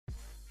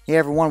Hey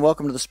everyone,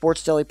 welcome to the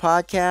Sports Deli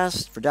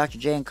podcast. For Dr.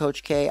 J and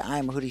Coach K, I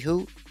am Hootie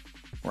Hoot.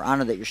 We're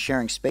honored that you're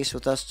sharing space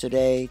with us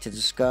today to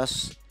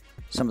discuss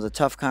some of the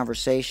tough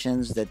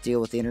conversations that deal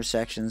with the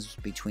intersections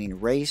between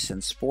race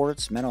and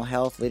sports, mental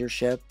health,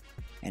 leadership,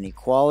 and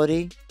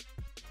equality.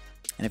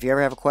 And if you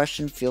ever have a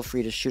question, feel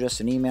free to shoot us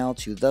an email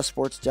to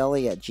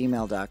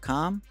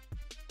thesportsdeli@gmail.com,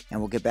 and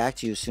we'll get back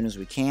to you as soon as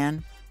we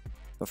can.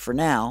 But for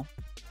now,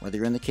 whether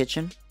you're in the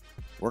kitchen,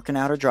 working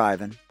out, or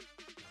driving,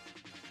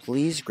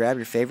 please grab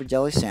your favorite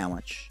deli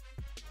sandwich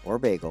or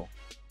bagel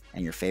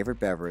and your favorite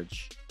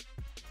beverage,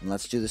 and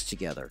let's do this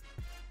together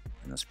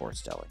in the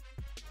Sports Deli.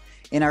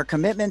 In our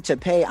commitment to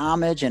pay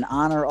homage and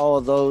honor all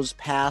of those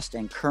past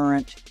and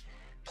current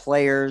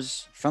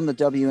players from the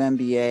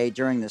WNBA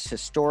during this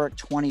historic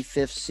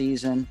 25th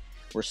season,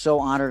 we're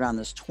so honored on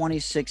this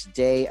 26th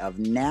day of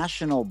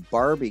National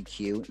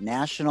Barbecue,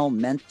 National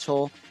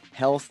Mental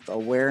Health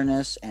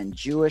Awareness, and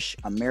Jewish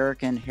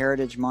American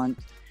Heritage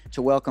Month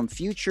to welcome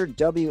future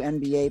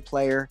WNBA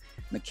player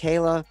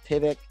Mikayla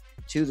Pivec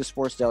to the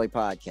Sports Deli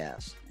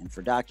podcast. And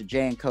for Dr.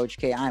 J and Coach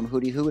K, I'm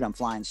Hootie Hoot. I'm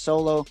flying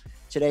solo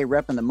today,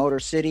 repping the Motor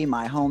City,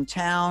 my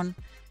hometown,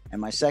 and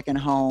my second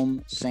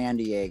home, San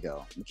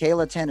Diego.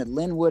 Mikayla attended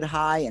Linwood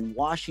High in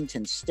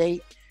Washington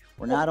State,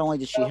 where not only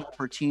did she help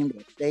her team to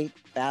a state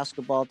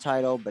basketball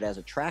title, but as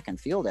a track and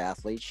field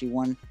athlete, she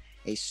won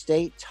a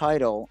state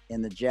title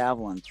in the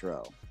javelin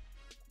throw.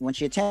 When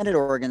she attended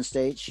Oregon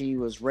State, she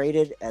was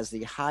rated as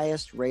the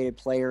highest rated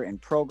player in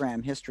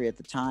program history at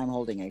the time,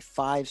 holding a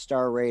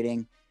 5-star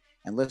rating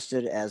and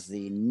listed as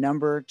the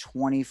number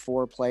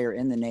 24 player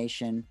in the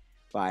nation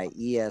by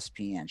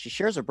ESPN. She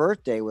shares a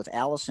birthday with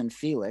Allison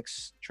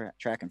Felix,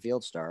 track and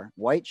field star,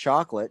 White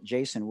Chocolate,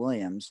 Jason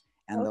Williams,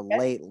 and the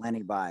late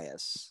Lenny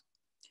Bias.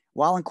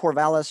 While in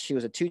Corvallis, she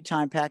was a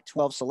 2-time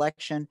Pac-12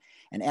 selection,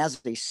 and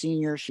as a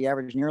senior, she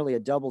averaged nearly a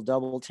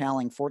double-double,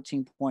 tallying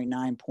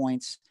 14.9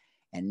 points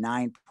and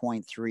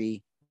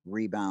 9.3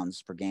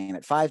 rebounds per game.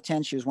 At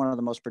 5'10", she was one of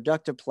the most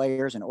productive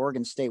players in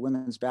Oregon State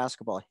women's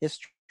basketball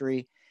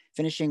history,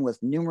 finishing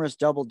with numerous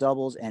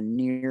double-doubles and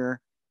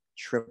near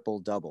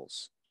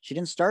triple-doubles. She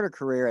didn't start her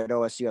career at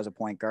OSU as a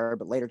point guard,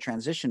 but later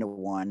transitioned to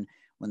one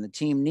when the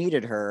team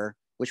needed her,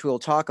 which we'll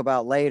talk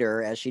about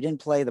later, as she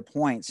didn't play the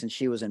point since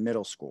she was in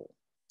middle school.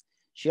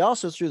 She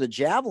also threw the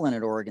javelin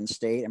at Oregon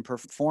State and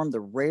performed the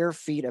rare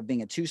feat of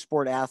being a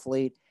 2-sport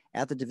athlete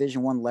at the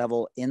Division I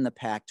level in the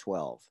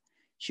Pac-12.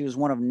 She was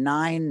one of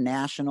 9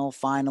 national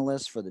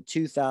finalists for the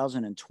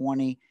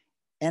 2020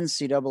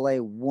 NCAA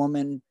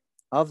Woman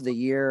of the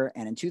Year.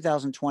 And in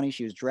 2020,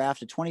 she was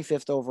drafted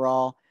 25th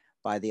overall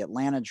by the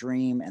Atlanta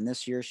Dream. And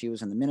this year, she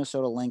was in the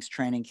Minnesota Lynx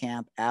training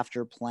camp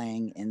after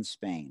playing in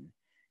Spain.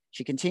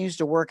 She continues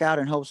to work out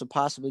in hopes of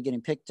possibly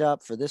getting picked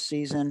up for this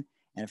season.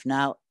 And if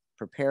not,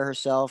 prepare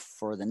herself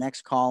for the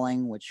next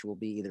calling, which will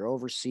be either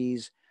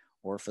overseas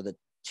or for the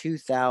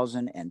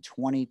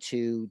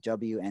 2022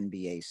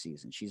 WNBA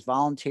season. She's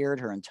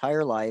volunteered her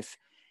entire life,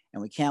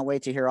 and we can't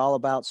wait to hear all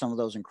about some of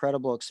those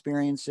incredible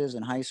experiences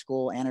in high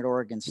school and at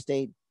Oregon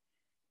State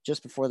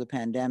just before the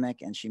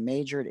pandemic. And she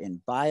majored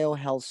in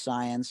biohealth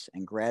science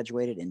and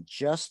graduated in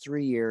just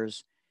 3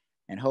 years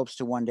and hopes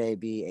to one day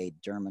be a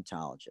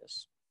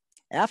dermatologist.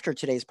 After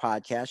today's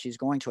podcast, she's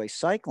going to a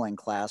cycling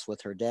class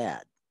with her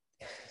dad.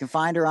 You can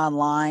find her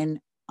online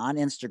on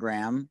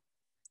Instagram,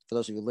 for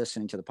those of you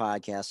listening to the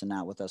podcast and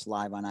not with us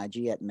live on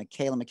IG, at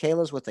Mikayla.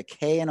 Mikayla's with a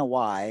K and a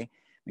Y.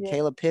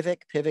 Mikayla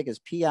Pivec. Pivec is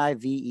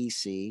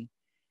Pivec.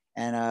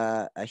 And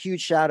a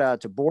huge shout out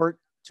to Bort,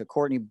 to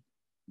Courtney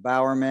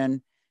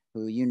Bowerman,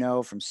 who you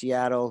know from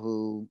Seattle,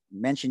 who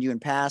mentioned you in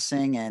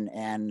passing,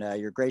 and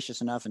you're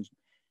gracious enough, and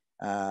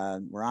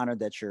we're honored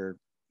that you're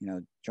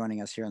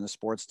joining us here in the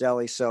Sports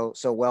Deli. So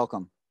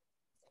welcome.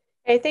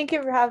 Hey, thank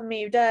you for having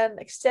me. You've done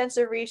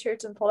extensive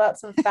research and pulled out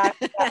some facts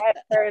that I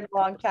haven't heard in a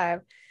long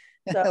time.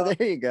 So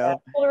there you go.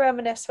 We'll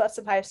reminisce about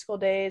some high school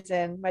days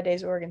and my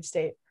days at Oregon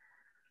State.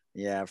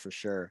 Yeah, for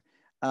sure.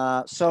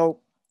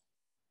 So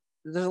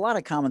there's a lot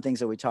of common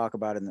things that we talk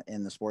about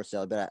in the Sports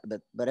Daily,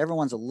 but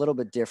everyone's a little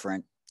bit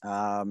different.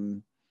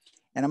 And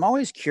I'm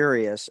always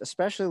curious,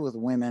 especially with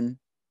women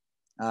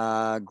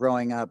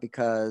growing up,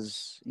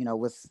 because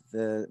with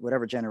the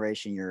whatever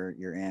generation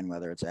you're in,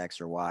 whether it's X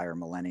or Y or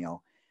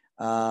millennial,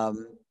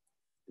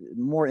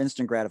 more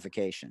instant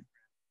gratification.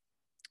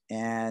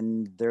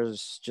 And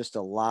there's just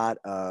a lot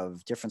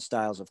of different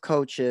styles of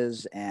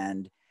coaches,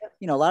 and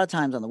a lot of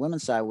times on the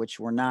women's side, which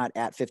we're not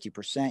at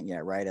 50%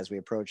 yet, right, as we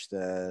approach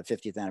the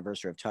 50th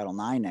anniversary of Title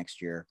IX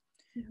next year.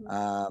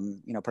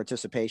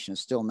 Participation is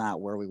still not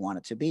where we want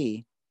it to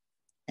be.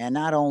 And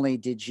not only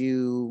did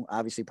you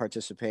obviously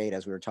participate,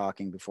 as we were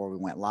talking before we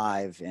went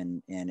live,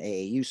 in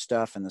AAU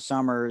stuff in the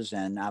summers,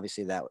 and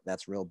obviously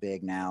that's real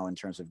big now in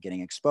terms of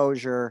getting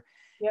exposure.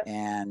 Yep.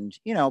 And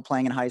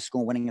playing in high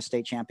school, winning a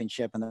state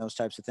championship, and those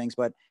types of things.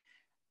 But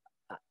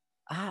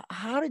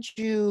how did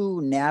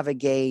you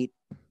navigate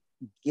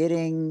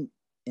getting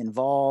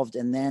involved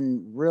and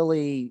then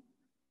really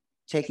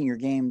taking your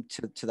game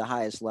to the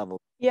highest level?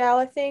 Yeah, well,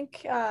 I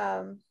think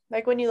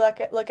like when you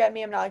look at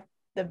me, I'm not like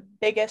the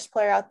biggest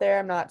player out there.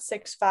 I'm not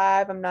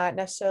 6'5". I'm not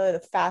necessarily the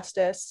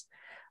fastest.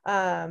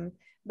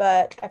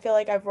 But I feel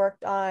like I've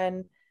worked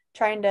on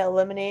trying to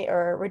eliminate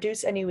or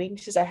reduce any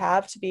weaknesses I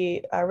have to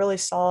be a really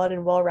solid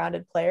and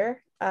well-rounded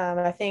player. And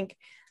I think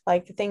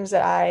like the things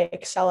that I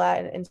excel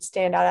at and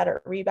stand out at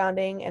are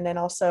rebounding. And then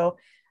also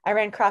I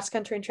ran cross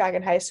country and track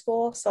in high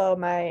school. So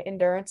my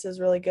endurance is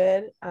really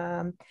good.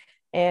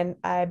 And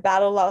I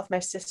battled a lot with my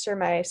sister.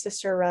 My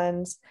sister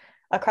runs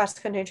a cross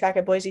country and track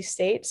at Boise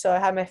State. So I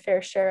had my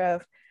fair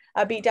share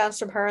of beat downs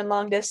from her in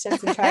long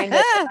distance and trying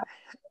to,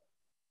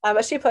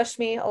 but she pushed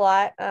me a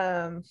lot.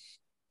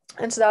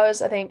 And so that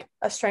was, I think,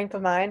 a strength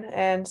of mine.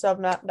 And so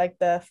I'm not like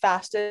the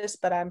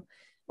fastest, but I'm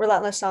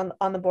relentless on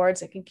the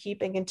boards. I can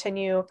keep and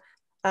continue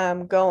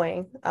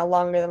going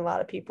longer than a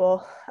lot of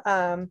people.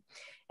 And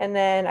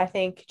then I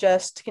think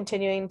just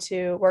continuing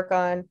to work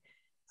on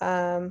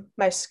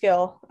my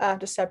skill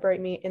to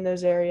separate me in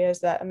those areas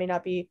that I may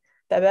not be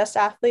the best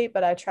athlete,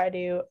 but I try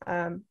to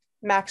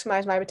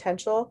maximize my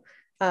potential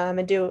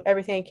and do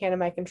everything I can in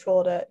my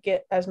control to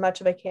get as much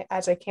of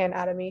as I can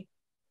out of me.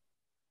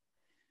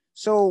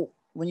 So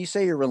when you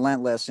say you're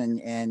relentless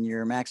and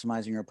you're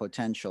maximizing your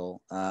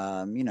potential,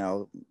 you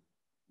know,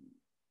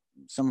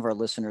 some of our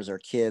listeners are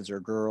kids or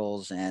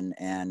girls, and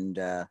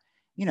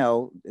you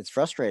know, it's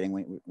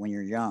frustrating when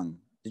you're young.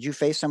 Did you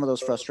face some of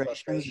those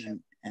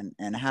frustrations,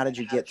 and how did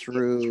you get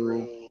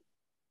through,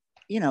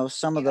 you know,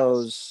 some of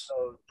those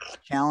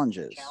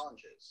challenges?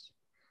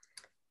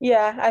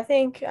 Yeah, I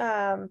think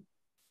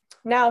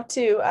now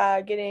too,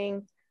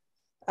 getting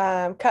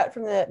cut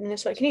from the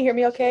Minnesota. Can you hear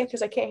me okay?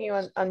 Because I can't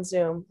hear you on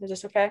Zoom. Is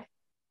this okay?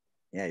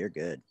 Yeah, you're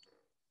good.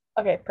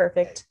 Okay,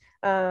 perfect.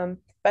 But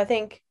I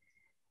think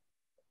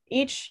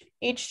each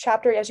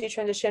chapter as you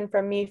transition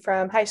from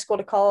high school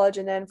to college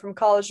and then from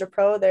college to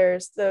pro,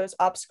 there's those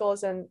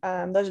obstacles and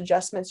those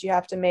adjustments you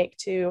have to make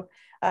to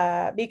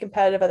be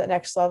competitive at the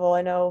next level.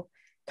 I know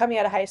coming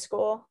out of high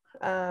school,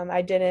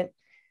 I didn't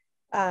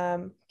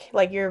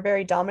like you're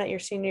very dominant your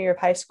senior year of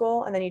high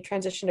school, and then you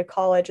transition to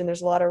college and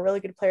there's a lot of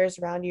really good players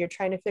around you. You're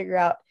trying to figure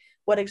out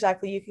what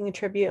exactly you can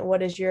contribute and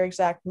what is your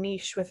exact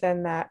niche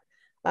within that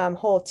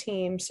whole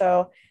team.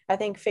 So I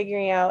think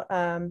figuring out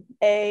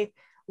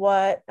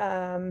what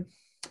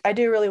I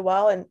do really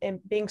well and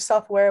being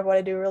self-aware of what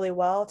I do really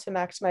well to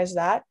maximize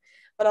that,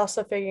 but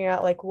also figuring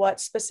out like what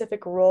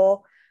specific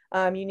role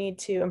you need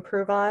to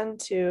improve on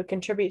to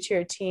contribute to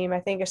your team. I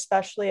think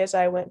especially as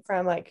I went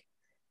from like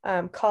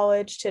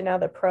college to now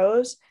the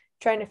pros,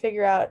 trying to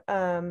figure out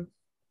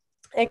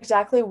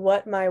exactly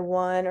what my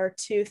one or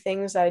two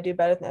things that I do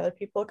better than other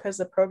people, because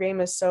the pro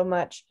game is so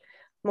much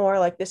more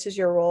like this is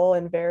your role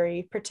and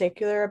very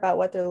particular about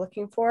what they're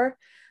looking for,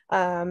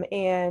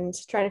 and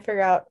trying to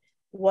figure out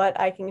what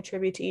I can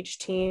contribute to each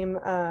team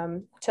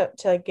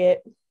to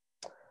get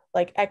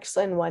like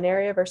excellent in one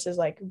area versus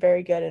like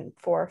very good in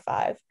 4 or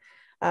 5.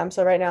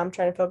 So right now I'm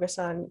trying to focus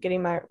on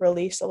getting my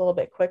release a little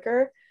bit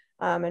quicker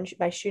and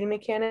my shooting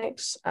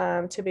mechanics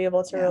to be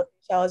able to really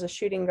excel as a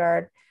shooting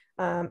guard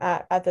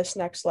at this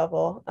next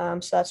level.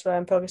 So that's what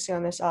I'm focusing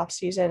on this off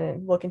season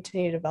and will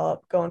continue to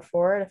develop going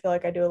forward. I feel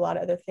like I do a lot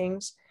of other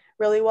things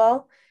really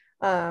well.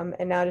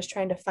 And now just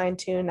trying to fine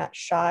tune that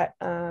shot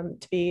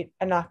to be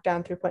a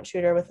knockdown 3-point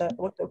shooter with a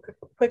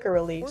quicker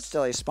release. Sports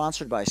Deli is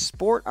sponsored by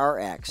Sport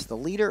RX, the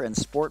leader in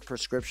sport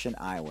prescription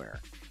eyewear.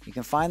 You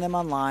can find them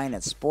online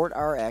at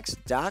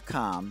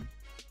sportrx.com.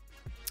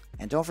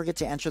 And don't forget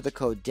to enter the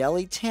code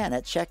DELI10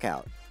 at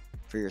checkout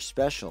for your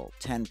special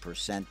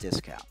 10%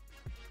 discount.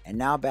 And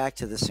now back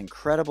to this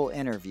incredible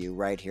interview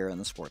right here in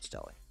the Sports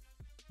Deli.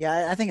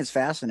 Yeah, I think it's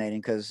fascinating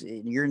because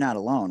you're not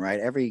alone,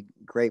 right? Every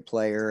great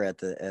player at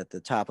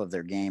the top of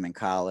their game in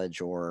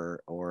college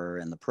or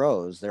in the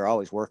pros, they're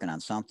always working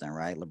on something,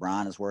 right?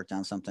 LeBron has worked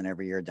on something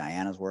every year.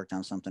 Diana's worked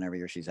on something every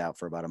year. She's out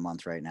for about a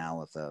month right now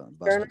with a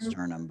busted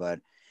sternum. But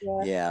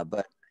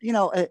but you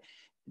know,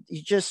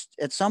 you just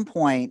at some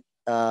point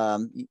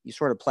you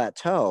sort of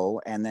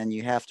plateau, and then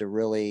you have to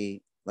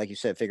really, like you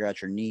said, figure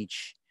out your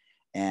niche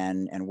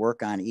and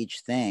work on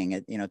each thing.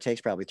 It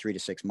takes probably 3 to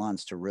 6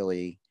 months to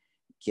really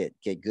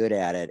get good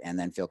at it and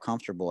then feel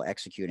comfortable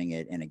executing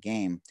it in a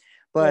game.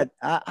 But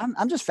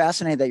I'm just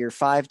fascinated that you're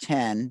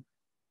 5'10",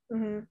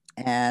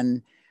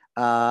 and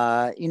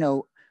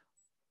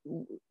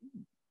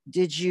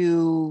did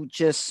you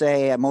just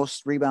say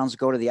most rebounds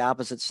go to the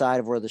opposite side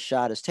of where the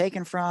shot is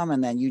taken from,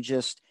 and then you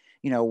just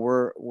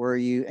were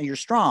you, and you're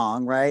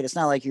strong, right? It's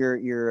not like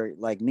you're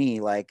like me,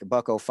 like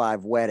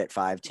 $105 wet at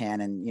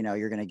 5'10", and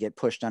you're going to get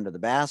pushed under the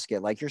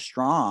basket. Like, you're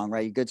strong,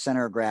 right? You're good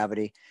center of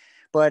gravity.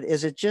 But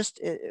is it just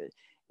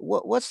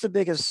what's the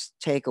biggest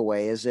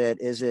takeaway? Is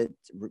it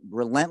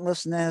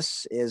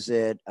relentlessness? Is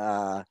it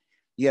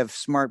you have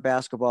smart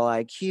basketball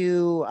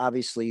IQ?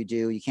 Obviously you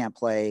do. You can't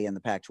play in the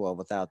Pac-12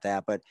 without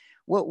that. But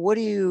what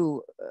do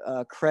you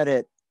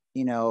credit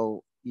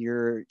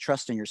your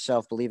trust in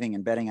yourself, believing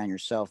and betting on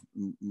yourself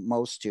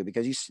most to?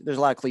 Because there's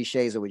a lot of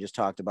cliches that we just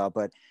talked about,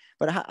 but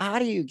how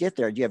do you get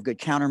there? Do you have good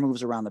counter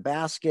moves around the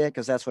basket?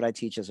 Because that's what I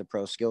teach as a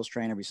pro skills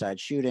trainer besides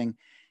shooting.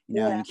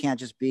 You can't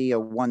just be a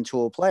one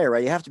tool player,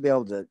 right? You have to be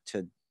able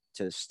to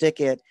to stick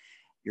it.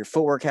 Your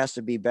footwork has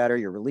to be better.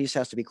 Your release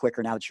has to be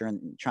quicker now that you're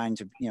trying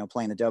to,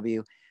 play in the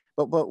W.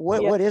 But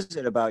Yeah. what is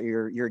it about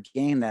your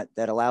game that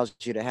allows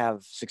you to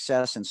have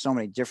success in so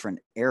many different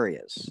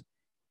areas?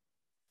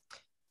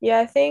 Yeah,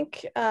 I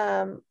think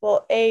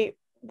the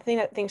thing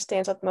that I think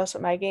stands out the most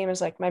with my game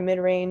is like my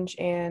mid-range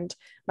and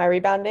my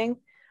rebounding.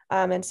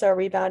 And so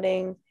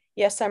rebounding,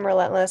 yes, I'm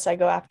relentless. I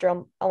go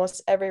after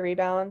almost every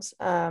rebounds.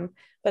 But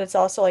it's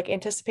also like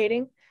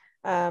anticipating.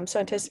 So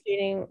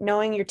anticipating,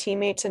 knowing your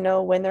teammates and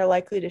know when they're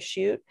likely to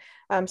shoot.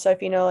 So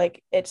if you know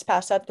like it's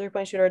past that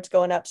three-point shooter, it's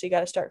going up, so you got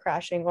to start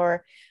crashing,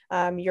 or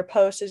your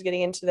post is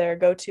getting into their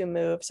go-to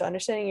move. So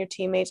understanding your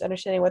teammates,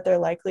 understanding what they're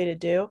likely to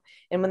do,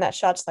 and when that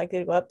shot's likely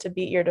to go up to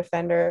beat your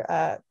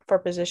defender for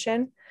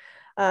position.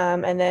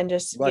 And then You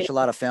just watch a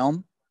lot of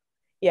film.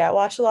 yeah,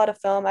 watch a lot of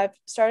film. I've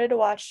started to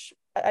watch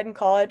in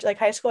college, like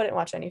high school, I didn't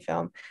watch any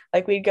film.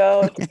 Like we'd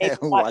go to maybe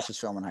Who watch, watches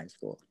film in high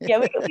school? yeah,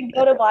 we'd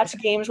go to watch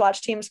games,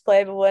 watch teams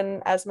play, but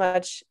wouldn't as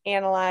much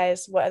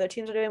analyze what other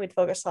teams are doing. We'd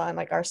focus on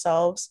like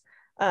ourselves.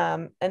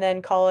 And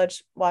then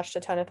college, watched a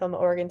ton of film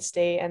at Oregon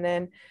State. And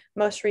then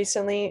most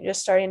recently,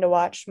 just starting to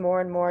watch more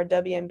and more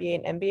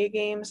WNBA and NBA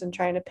games and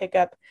trying to pick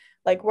up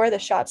like where the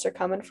shots are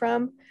coming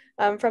from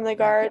the Yeah,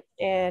 guard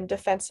and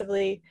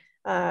defensively.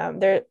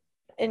 They're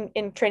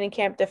in training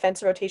camp,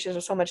 defensive rotations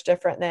are so much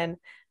different than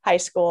high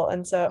school.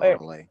 And so, or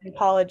totally. in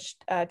college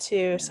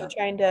too. So Yeah.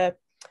 trying to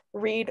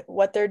read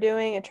what they're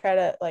doing and try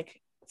to like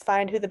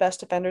find who the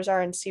best defenders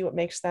are and see what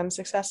makes them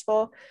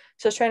successful.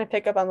 So it's trying to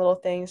pick up on little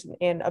things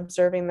and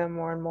observing them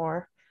more and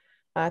more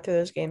through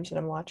those games that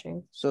I'm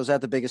watching. So is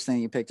that the biggest thing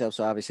you picked up?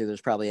 So obviously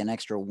there's probably an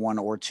extra one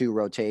or two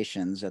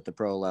rotations at the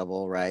pro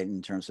level, right?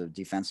 In terms of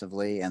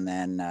defensively, and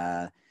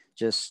then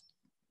just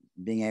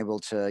being able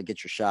to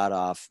get your shot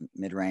off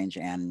mid range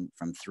and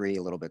from three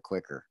a little bit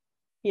quicker.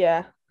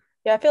 Yeah.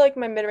 Yeah, I feel like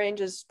my mid range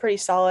is pretty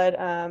solid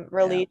Yeah.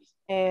 release,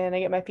 and I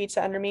get my feet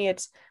set under me.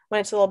 It's when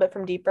it's a little bit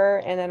from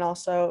deeper, and then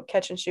also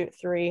catch and shoot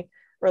three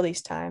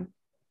release time.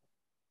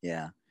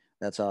 Yeah.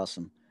 That's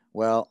awesome.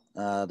 Well,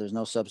 there's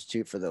no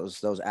substitute for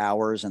those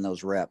hours and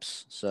those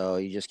reps. So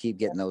you just keep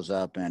getting those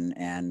up, and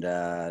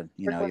Work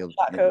with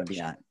shot you'll be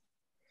coach. on.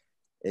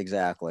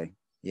 Exactly.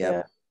 Yep.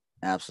 Yeah.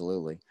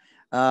 Absolutely.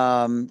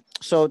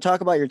 So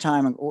talk about your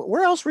time.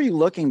 Where else were you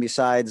looking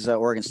besides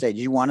Oregon State?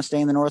 Did you want to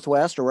stay in the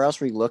Northwest, or where else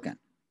were you looking?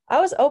 I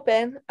was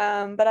open,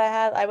 but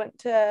I went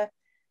to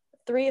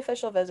three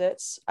official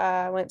visits.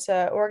 I went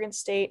to Oregon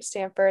State,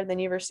 Stanford, then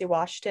University of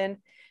Washington.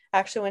 I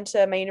actually went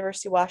to my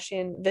University of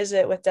Washington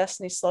visit with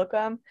Destiny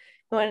Slocum,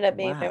 who ended up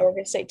being my Wow.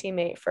 Oregon State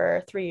teammate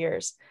for 3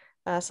 years.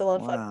 So a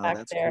little fun Wow, fact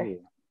that's there.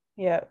 cool.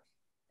 Yeah.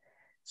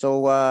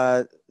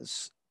 So,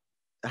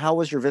 how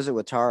was your visit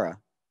with Tara?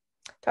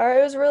 Tara,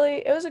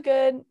 it was a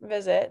good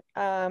visit.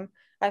 I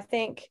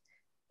think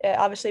it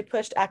obviously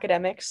pushed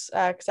academics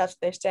because that's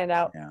what they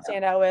Yeah.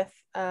 stand out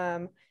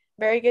with.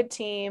 Very good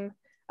team.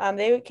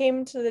 They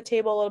came to the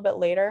table a little bit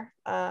later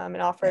and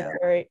offered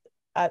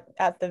Yeah.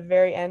 at the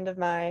very end of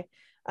my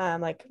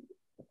like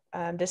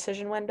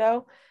decision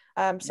window.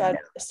 So Yeah. I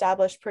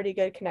established pretty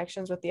good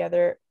connections with the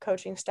other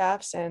coaching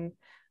staffs and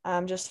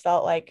just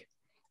felt like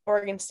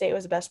Oregon State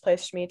was the best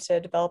place for me to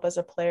develop as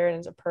a player and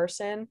as a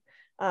person.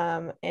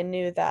 And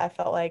knew that I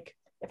felt like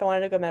if I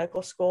wanted to go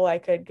medical school, I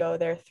could go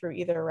there through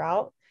either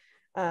route.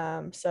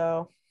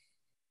 So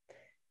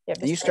yeah,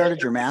 And you decided,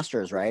 started your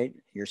master's, right?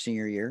 Your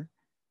senior year?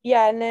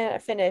 yeah, and then I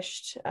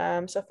finished.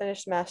 So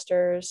finished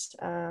master's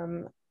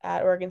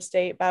at Oregon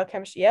State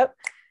biochemistry. Yep,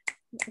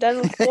 done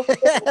with school.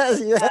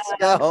 Let's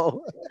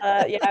go.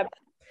 Yeah,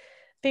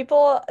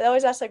 people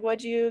always ask like,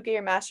 "What'd you get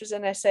your master's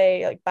in?" I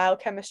say like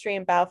biochemistry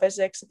and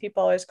biophysics. And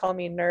people always call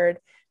me nerd,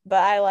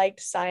 but I liked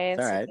It's all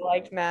science. right. I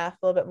liked math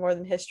a little bit more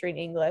than history and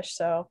English.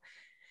 So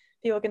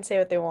people can say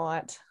what they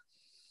want.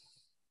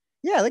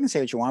 Yeah, they can say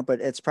what you want, but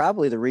it's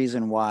probably the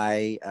reason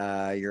why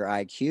your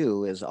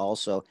IQ is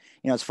also,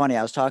 it's funny.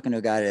 I was talking to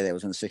a guy today that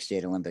was in the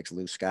 68 Olympics,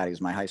 Lou Scott. He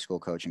was my high school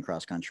coach in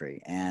cross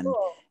country. And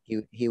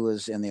Cool. he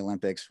was in the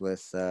Olympics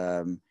with,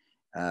 the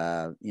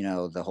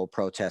whole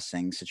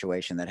protesting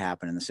situation that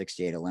happened in the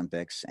 68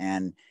 Olympics.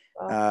 And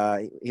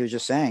Well, he was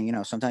just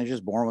saying, sometimes you're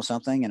just born with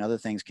something and other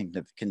things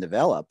can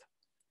develop.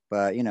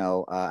 But,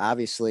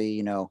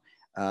 obviously,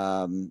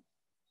 um,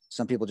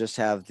 some people just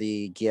have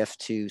the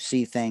gift to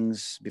see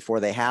things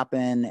before they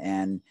happen,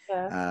 and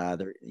yeah.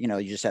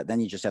 you just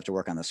have to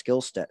work on the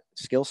skill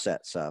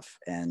set stuff,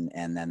 and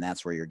then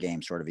that's where your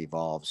game sort of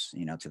evolves,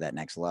 to that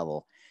next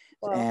level.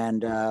 Well,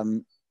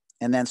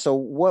 And then so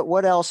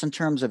what else in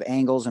terms of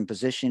angles and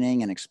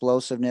positioning and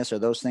explosiveness are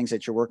those things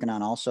that you're working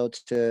on also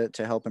to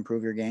help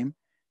improve your game?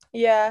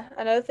 yeah.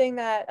 Another thing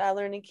that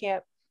learning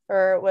camp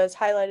or was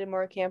highlighted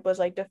more at camp was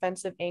like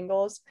defensive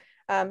angles.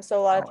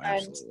 So a lot of Oh,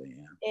 times absolutely.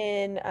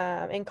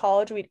 Yeah. in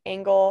college we'd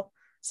angle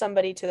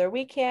somebody to their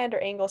weak hand or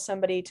angle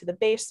somebody to the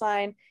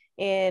baseline.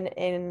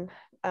 In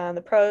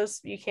the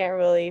pros, you can't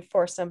really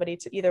force somebody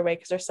to either way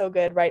because they're so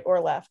good, right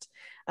or left.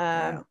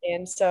 Yeah.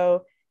 And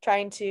so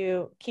trying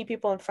to keep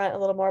people in front a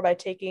little more by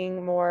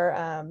taking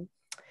more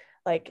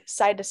like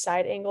side to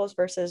side angles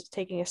versus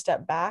taking a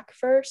step back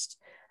first.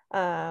 So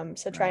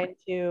Right. trying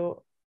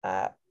to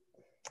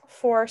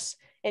force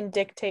and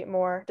dictate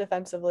more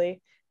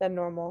defensively than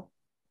normal.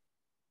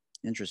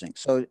 Interesting.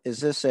 So is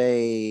this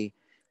a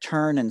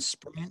turn and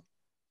sprint,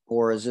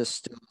 or is this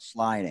still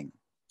sliding?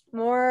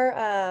 More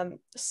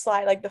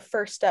slide, like the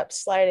first step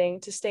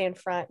sliding to stay in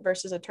front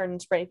versus a turn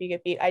and sprint if you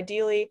get beat.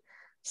 Ideally,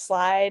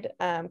 slide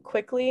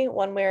quickly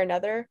one way or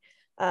another.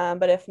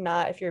 But if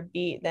not, if you're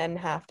beat, then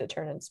have to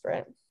turn and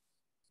sprint.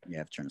 You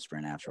have to turn and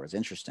sprint afterwards.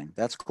 Interesting.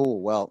 That's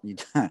cool. Well, you,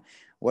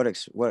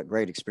 what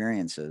great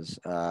experiences.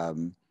 Yeah.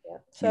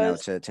 You So know,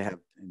 to have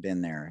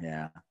been there.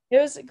 Yeah. it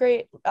was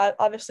great.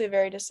 Obviously,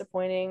 very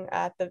disappointing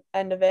at the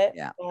end of it,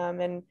 Yeah.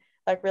 and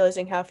like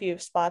realizing how few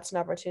spots and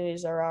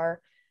opportunities there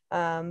are.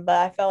 But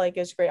I felt like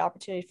it was a great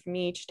opportunity for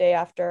me each day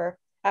after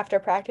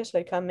practice.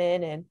 I'd come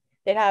in and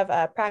they'd have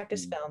a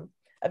practice Mm. film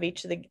of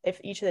each of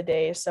the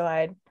days. So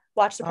I'd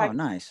watch the Oh, practice,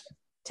 nice.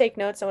 take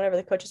notes on whatever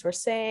the coaches were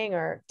saying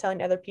or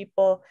telling other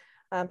people.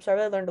 So I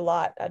really learned a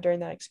lot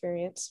during that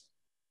experience.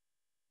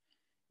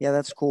 Yeah,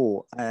 that's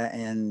cool.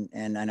 And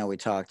I know we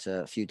talked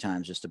a few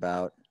times just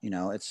about, you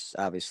know, it's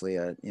obviously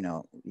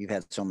you've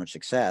had so much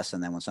success,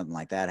 and then when something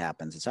like that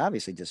happens, it's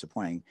obviously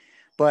disappointing,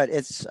 but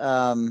it's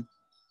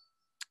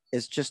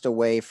just a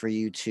way for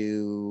you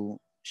to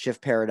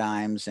shift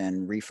paradigms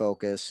and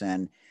refocus.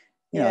 And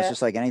you know, it's Yeah,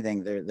 just like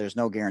anything, there's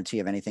no guarantee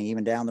of anything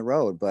even down the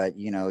road, but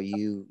you know,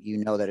 you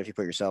know that if you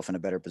put yourself in a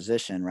better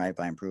position, right,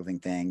 by improving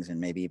things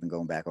and maybe even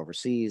going back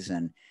overseas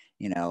and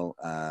you know,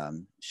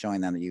 showing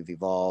them that you've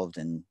evolved.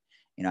 And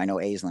you know, I know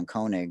Aislinn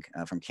Koenig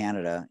from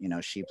Canada, you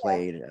know, she yeah.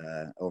 played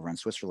over in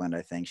Switzerland.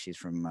 I think she's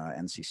from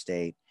NC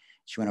State.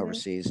 She went Mhm.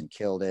 overseas and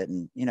killed it.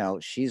 And you know,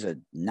 she's a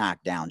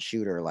knockdown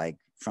shooter, like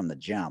from the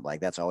jump. Like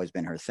that's always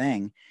been her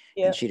thing. And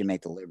Yeah, she didn't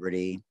make the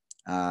liberty.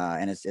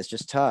 And it's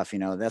just tough, you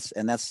know. That's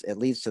it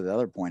leads to the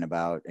other point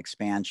about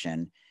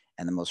expansion.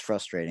 And one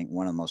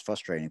of the most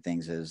frustrating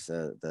things is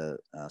the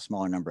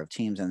smaller number of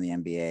teams in the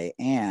NBA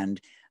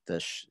and the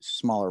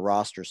smaller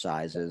roster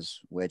sizes,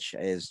 which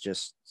is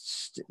just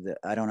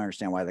I don't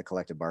understand why the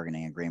collective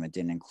bargaining agreement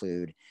didn't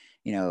include,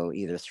 you know,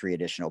 either 3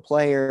 additional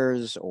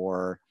players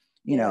or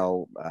you yeah,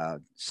 know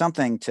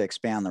something to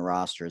expand the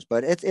rosters.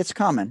 But it's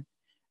coming.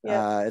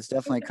 yeah. It's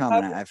definitely coming.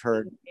 Progress I've being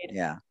heard. made.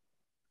 Yeah,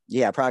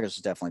 yeah, progress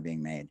is definitely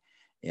being made.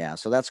 Yeah,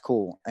 so that's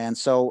cool. And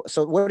so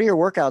what are your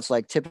workouts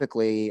like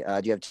typically?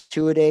 Do you have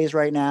 2 a days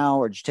right now,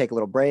 or did you take a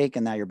little break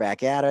and now you're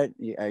back at it?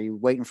 Are you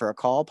waiting for a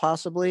call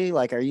possibly?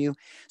 Like, are you,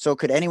 so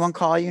could anyone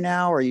call you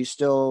now? Or are you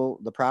still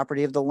the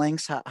property of the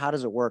links? How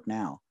does it work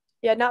now?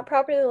 Yeah, not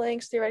properly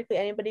links. Theoretically,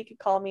 anybody could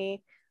call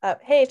me.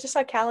 Hey, it's just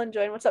saw Callan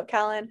join. What's up,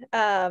 Callan? What's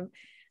up,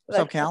 Like one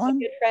of my Callan?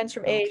 good friends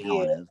from Oh, AAU.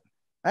 Callan is.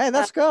 Hey, Um,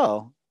 let's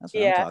go. That's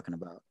what I'm yeah. talking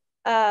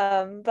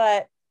about.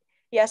 But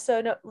yeah,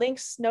 so no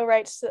links, no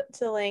rights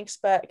to links,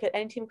 but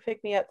any team could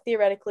pick me up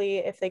theoretically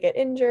if they get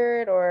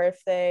injured or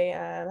if they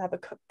have a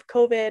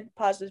COVID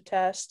positive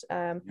test,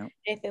 Yep.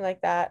 anything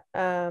like that.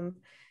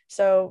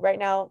 So right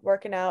now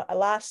working out. I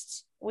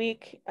last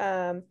week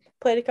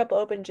played a couple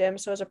open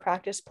gyms, so I was a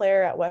practice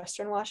player at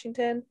Western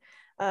Washington.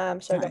 So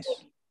I got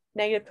Nice.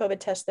 negative COVID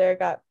test there,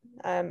 got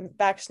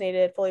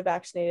vaccinated, fully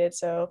vaccinated,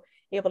 so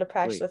able to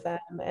practice Sweet. with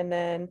them. And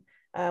then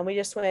we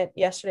just went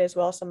yesterday as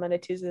well, so Monday,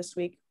 Tuesday this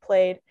week,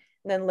 played,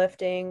 and then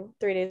lifting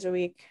 3 days a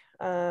week.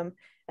 And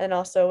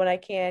also when I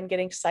can,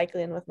 getting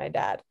cycling with my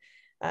dad.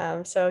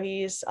 So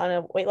he's on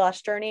a weight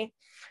loss journey.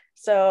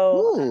 So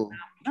Ooh,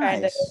 trying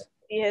to nice.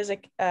 be his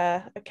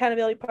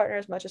accountability partner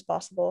as much as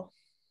possible.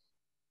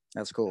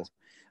 That's cool.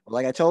 Well,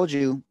 like I told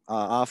you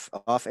off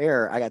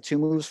air, I got 2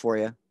 moves for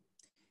you.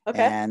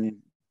 Okay.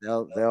 And they're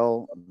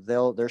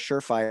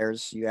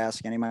surefires. You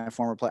ask any of my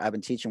former players. I've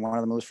been teaching one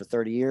of the moves for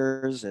 30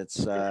 years. It's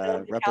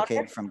The replicated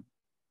counter. from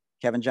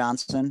Kevin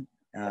Johnson.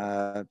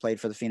 Played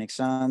for the Phoenix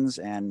Suns,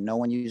 and no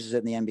one uses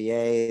it in the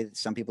NBA.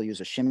 Some people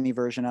use a shimmy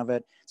version of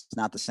it. It's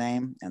not the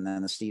same. And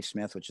then the Steve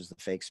Smith, which is the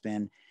fake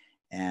spin,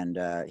 and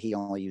he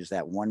only used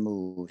that one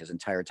move his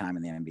entire time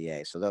in the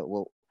NBA. So that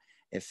will,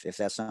 if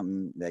that's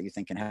something that you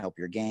think can help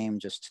your game,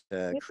 just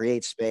to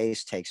create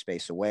space, take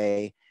space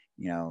away,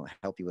 you know,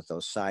 help you with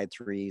those side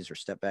threes or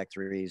step back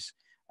threes.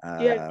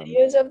 Do you have Um,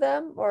 videos of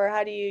them, or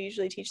how do you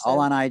usually teach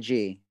all them? on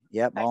IG.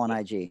 Yep, all on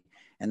IG. IG.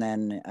 And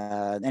then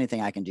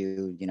anything I can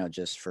do, you know,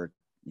 just for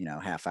you know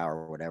half hour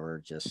or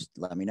whatever, just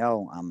let me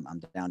know.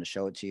 I'm down to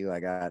show it to you. I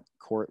got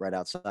court right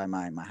outside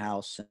my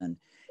house, and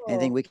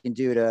anything Cool. we can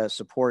do to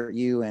support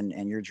you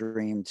and your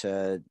dream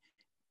to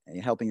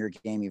helping your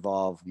game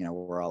evolve, you know,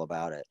 we're all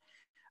about it.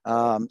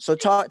 Cool. So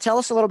tell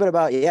us a little bit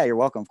about, yeah, you're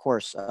welcome, of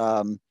course.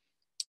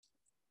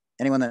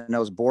 Anyone that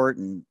knows Bort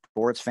and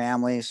Bort's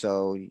family,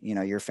 so you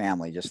know your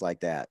family just like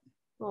that.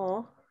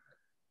 Oh,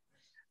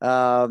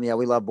 Yeah,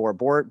 we love Bort.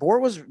 Bort.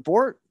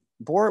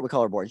 We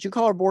call her Bort. Did you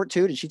call her Bort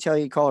too? Did she tell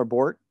you call her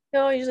Bort?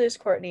 no, usually it's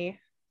Courtney.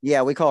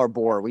 Yeah, we call her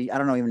Bort. I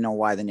don't even know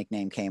why the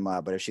nickname came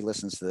up, but if she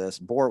listens to this,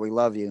 Bort, we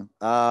love you.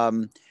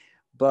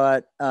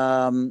 But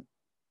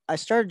I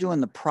started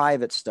doing the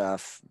private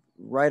stuff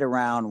right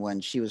around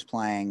when she was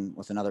playing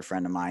with another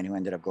friend of mine who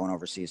ended up going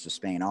overseas to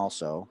Spain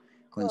also,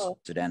 Oh,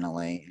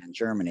 coincidentally, and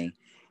Germany.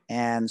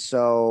 And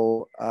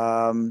so,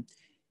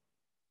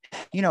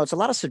 it's a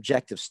lot of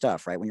subjective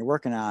stuff, right? When you're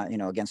working on,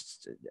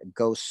 against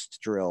ghost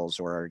drills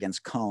or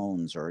against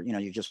cones, or,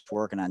 you're just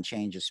working on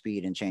change of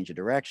speed and change of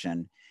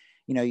direction,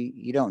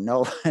 you don't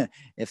know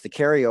if the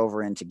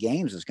carryover into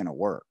games is going to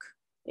work.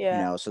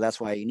 Yeah. So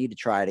that's why you need to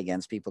try it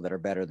against people that are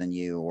better than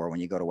you, or when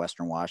you go to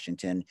Western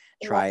Washington, And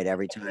try watch it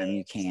every the time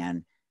you games.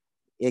 can.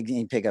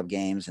 You pick up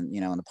games and,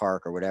 in the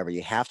park or whatever.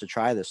 You have to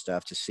try this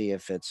stuff to see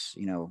if it's,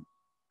 going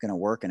to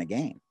work in a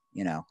game.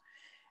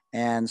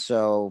 And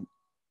so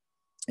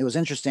it was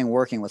interesting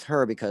working with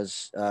her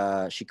because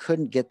she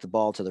couldn't get the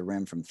ball to the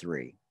rim from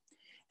three,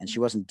 and she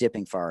wasn't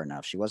dipping far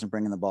enough. She wasn't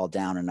bringing the ball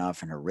down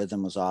enough, and her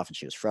rhythm was off, and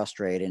she was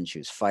frustrated, and she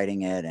was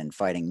fighting it and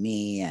fighting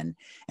me. And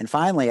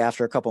finally,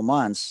 after a couple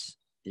months,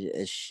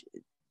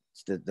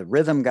 the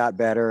rhythm got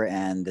better,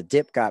 and the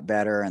dip got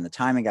better, and the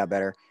timing got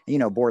better.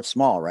 Board's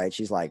small, right?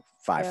 She's like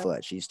 5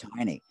 foot. She's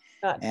tiny.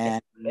 Not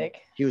And big.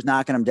 she was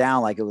knocking them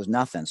down like it was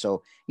nothing.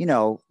 So,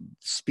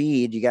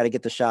 speed, you got to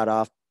get the shot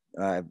off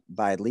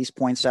by at least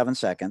 0.7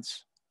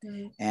 seconds.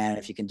 Mm-hmm. And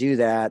if you can do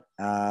that,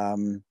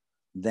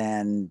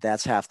 then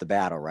that's half the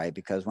battle, right?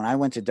 Because when I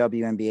went to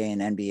WNBA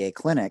and NBA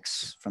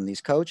clinics from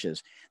these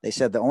coaches, they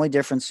said the only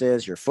difference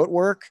is your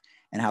footwork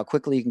and how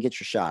quickly you can get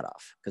your shot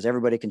off, because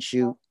everybody can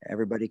shoot,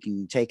 everybody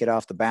can take it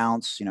off the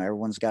bounce.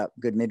 Everyone's got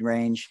good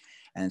mid-range,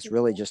 and it's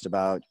really just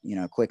about,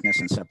 quickness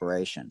and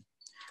separation.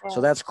 Wow.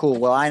 So that's cool.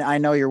 Well, I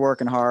know you're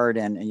working hard,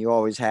 and you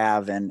always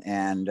have, and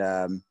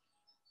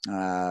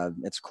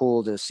it's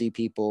cool to see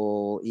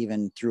people,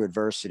 even through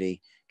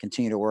adversity,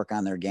 continue to work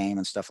on their game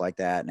and stuff like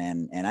that.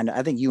 And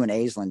I think you and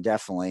Aislinn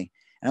definitely.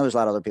 I know there's a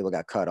lot of other people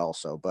got cut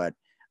also, but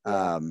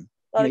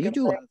you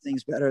do a lot of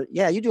things better.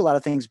 Yeah, you do a lot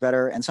of things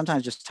better, and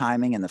sometimes just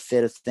timing and the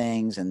fit of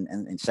things,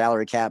 and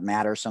salary cap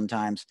matters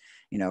sometimes,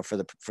 for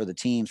the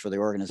teams, for the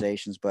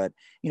organizations. But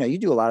you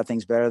do a lot of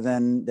things better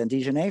than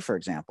Dejanay, for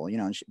example.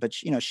 But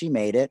she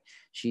made it.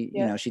 She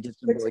she did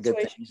some really good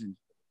things.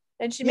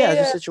 And she yeah, made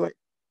it's a a. situation.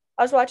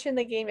 I was watching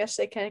the game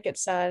yesterday, Connecticut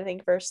Sun, I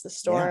think, versus the Yeah.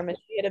 Storm, and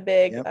she hit a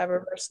big Yep.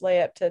 reverse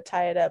layup to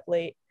tie it up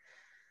late.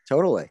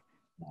 Totally.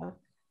 Yeah.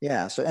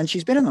 Yeah. So, and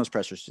she's been in those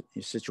pressure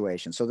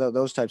situations. So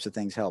those types of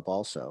things help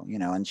also,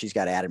 and she's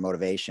got added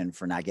motivation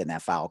for not getting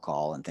that foul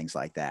call and things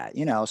like that,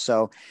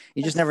 so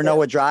you just never know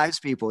what drives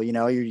people, you're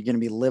going to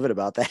be livid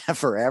about that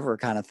forever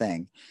kind of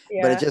thing.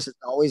 Yeah. But it just is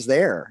always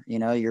there,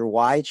 your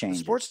why changes.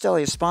 The Sports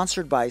Deli is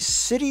sponsored by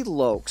City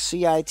Lokes,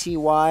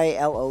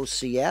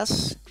 CITYLOCS.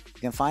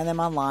 You can find them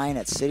online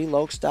at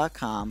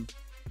citylokes.com,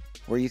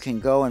 where you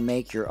can go and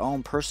make your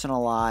own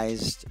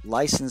personalized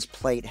license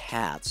plate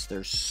hats.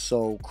 They're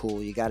so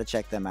cool. You got to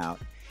check them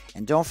out.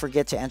 And don't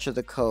forget to enter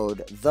the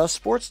code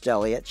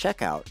TheSportsDeli at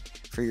checkout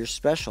for your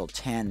special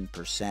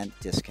 10%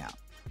 discount.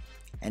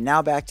 And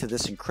now back to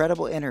this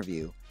incredible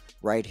interview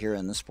right here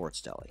in the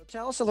Sports Deli. So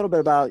tell us a little bit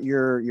about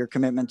your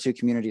commitment to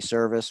community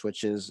service,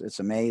 which it's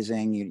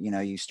amazing.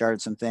 You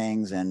started some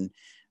things, and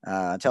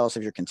tell us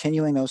if you're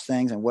continuing those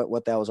things and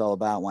what that was all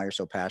about and why you're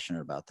so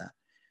passionate about that.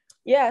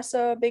 Yeah,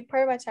 so a big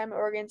part of my time at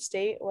Oregon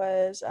State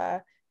was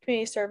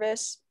community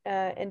service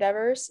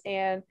endeavors,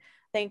 and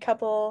I think a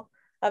couple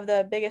of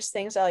the biggest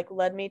things that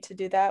led me to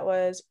do that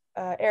was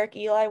Eric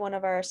Eli, one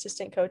of our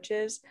assistant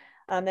coaches.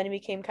 Then he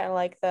became kind of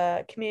like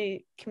the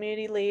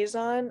community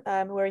liaison,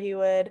 where he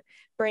would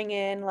bring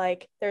in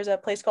there's a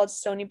place called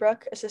Stony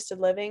Brook Assisted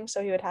Living,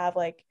 so he would have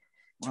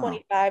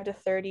 25 to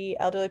 30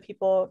 elderly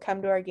people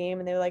come to our game,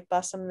 and they would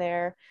bus them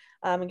there.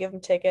 And give them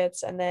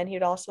tickets. And then he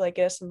would also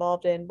get us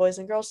involved in Boys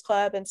and Girls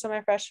Club. And so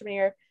my freshman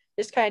year,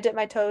 just kind of dipped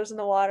my toes in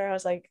the water. I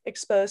was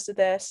exposed to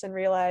this and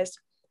realized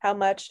how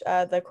much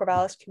the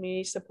Corvallis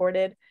community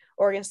supported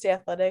Oregon State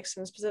athletics,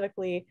 and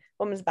specifically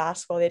women's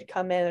basketball. They'd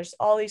come in, there's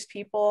all these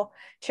people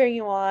cheering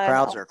you on.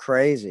 Crowds are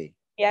crazy.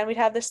 Yeah, and we'd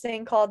have this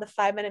thing called the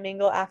 5-minute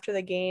mingle after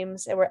the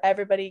games, and where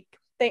everybody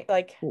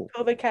cool.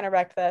 COVID kind of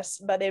wrecked this,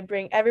 but they'd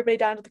bring everybody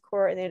down to the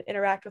court and they'd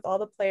interact with all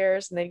the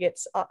players, and they'd get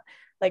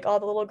all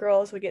the little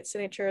girls would get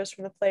signatures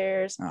from the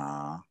players.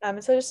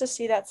 And so just to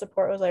see that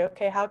support was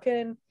okay, how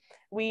can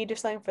we do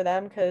something for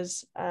them?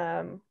 Because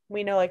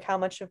we know how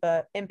much of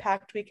an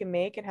impact we can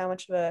make, and how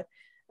much of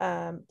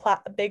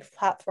a big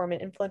platform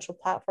and influential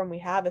platform we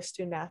have as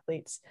student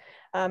athletes.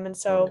 And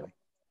so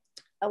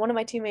one of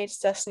my teammates,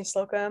 Destiny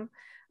Slocum,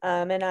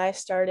 and I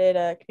started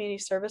a community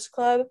service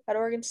club at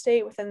Oregon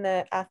State within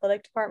the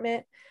athletic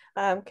department,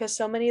 because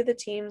so many of the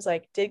teams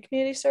did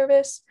community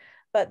service,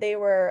 but they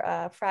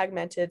were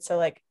fragmented.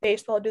 So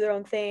baseball do their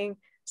own thing,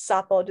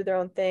 softball do their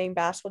own thing,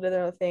 basketball do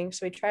their own thing.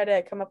 So we try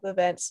to come up with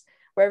events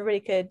where everybody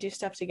could do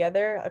stuff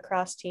together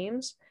across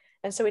teams.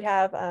 And so we'd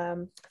have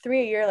 3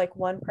 a year,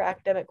 one per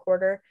academic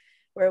quarter,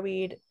 where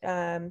we'd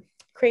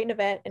create an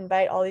event,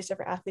 invite all these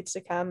different athletes to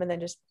come, and then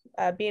just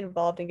be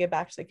involved and give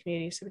back to the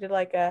community. So we did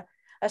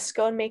a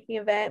scone making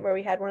event where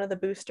we had one of the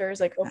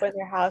boosters open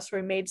their house,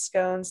 where we made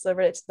scones,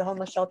 delivered it to the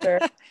homeless shelter.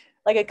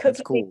 A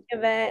cookie making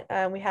event.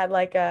 We had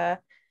a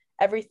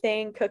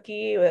everything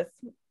cookie with,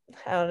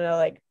 I don't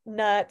know,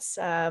 nuts,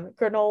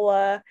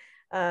 granola,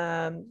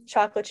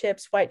 chocolate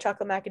chips, white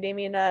chocolate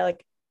macadamia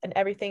nut, and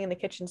everything in the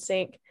kitchen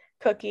sink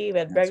cookie. We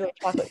had That's regular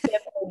chocolate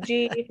chip,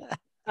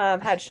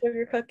 OG, had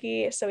sugar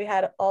cookie. So we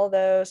had all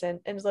those and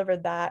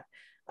delivered that.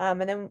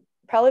 And then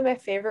probably my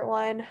favorite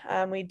one,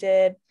 we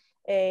did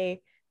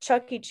a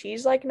Chuck E.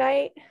 Cheese like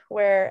night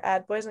where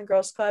at Boys and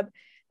Girls Club,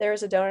 there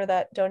was a donor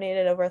that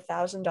donated over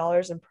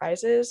 $1,000 in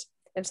prizes.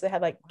 And so they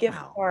had like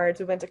gift wow. cards.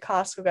 We went to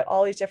Costco, got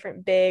all these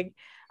different big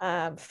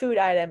food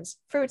items,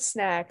 fruit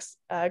snacks,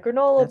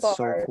 granola That's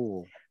so bars,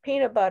 cool.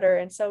 peanut butter.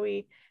 And so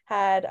we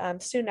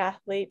had student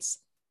athletes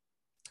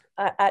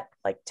at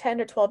like 10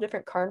 or 12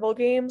 different carnival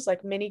games,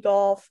 like mini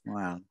golf.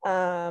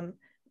 Wow.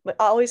 We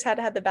always had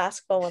to have the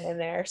basketball one in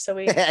there. So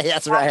we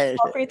That's right.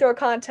 free throw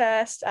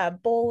contest,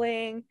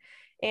 bowling,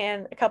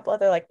 and a couple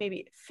other like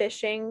maybe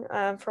fishing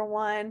for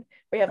one.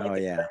 We have like Oh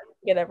yeah.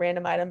 get a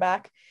random item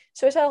back.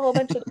 So we just had a whole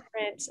bunch of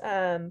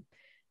different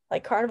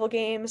like carnival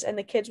games, and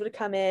the kids would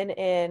come in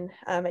and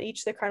at each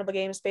of the carnival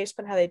games, based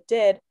on how they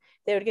did,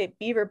 they would get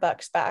beaver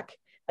bucks back,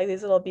 like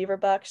these little beaver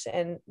bucks,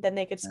 and then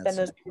they could spend That's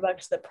those beaver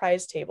bucks to the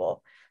prize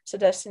table. So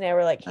Destiny and I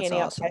were like that's handing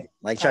out awesome.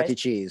 Like Chuck prize. E.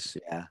 Cheese.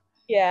 Yeah.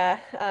 Yeah,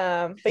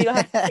 but you don't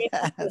have to pay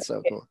That's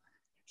so it. cool.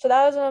 So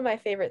that was one of my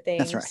favorite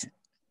That's things.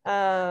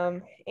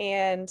 right.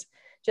 And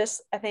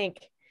just I think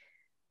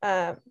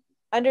um,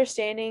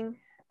 understanding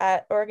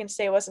at Oregon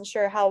State, wasn't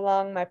sure how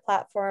long my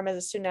platform as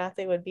a student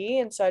athlete would be.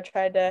 And so I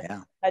tried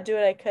to Yeah. do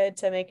what I could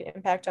to make an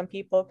impact on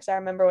people. Because I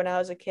remember when I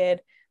was a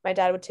kid, my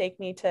dad would take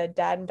me to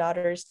Dad and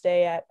Daughters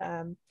Day at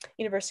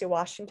University of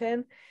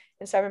Washington.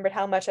 And so I remembered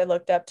how much I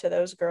looked up to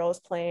those girls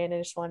playing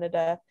and just wanted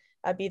to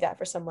be that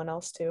for someone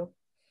else too.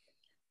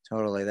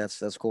 Totally. That's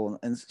cool.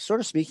 And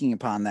sort of speaking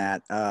upon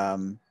that,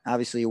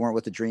 obviously you weren't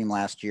with the Dream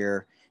last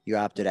year. You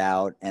opted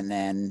out, and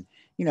then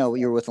you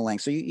were with the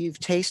Lynx. So you've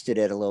tasted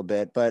it a little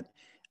bit, but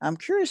I'm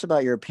curious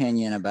about your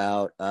opinion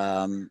about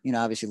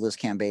obviously Liz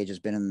Cambage has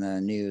been in the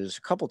news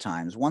a couple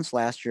times. Once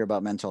last year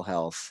about mental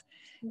health,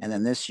 and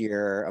then this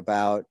year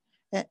about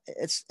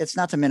it's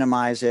not to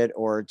minimize it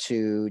or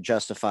to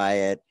justify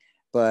it,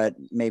 but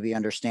maybe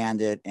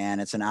understand it.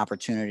 And it's an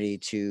opportunity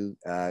to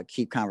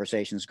keep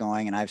conversations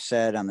going. And I've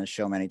said on this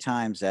show many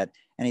times that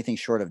anything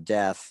short of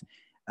death,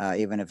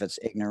 even if it's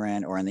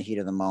ignorant or in the heat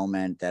of the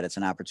moment, that it's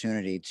an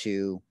opportunity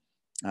to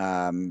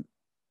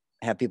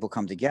have people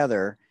come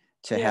together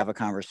to Yeah. have a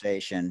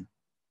conversation,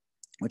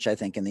 which I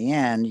think in the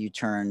end, you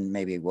turn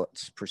maybe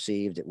what's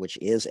perceived, which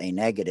is a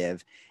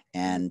negative,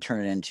 and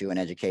turn it into an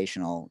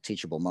educational,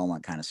 teachable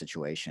moment kind of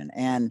situation.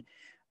 And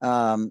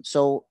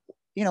so,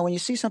 when you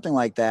see something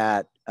like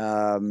that,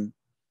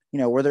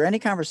 were there any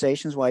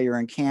conversations while you're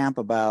in camp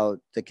about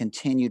the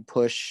continued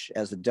push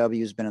as the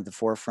W has been at the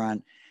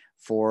forefront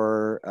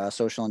for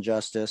social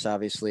injustice?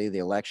 Obviously, the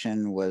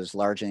election was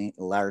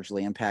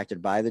largely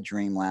impacted by the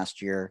Dream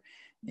last year.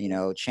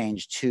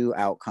 Changed two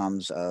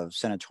outcomes of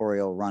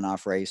senatorial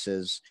runoff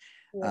races.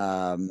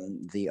 Yeah.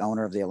 The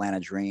owner of the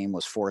Atlanta Dream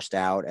was forced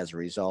out as a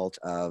result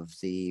of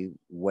the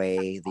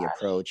way the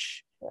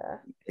approach. Yeah.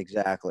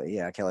 Exactly.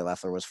 Yeah. Kelly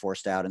Loeffler was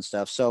forced out and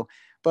stuff. So,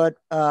 but,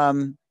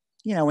 when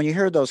you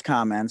heard those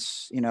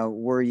comments,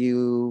 were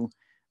you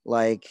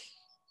like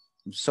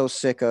so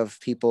sick of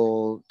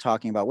people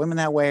talking about women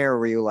that way? Or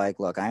were you like,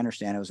 look, I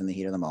understand it was in the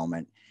heat of the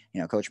moment.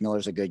 Coach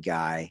Miller's a good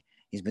guy.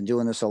 He's been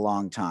doing this a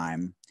long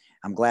time.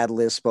 I'm glad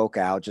Liz spoke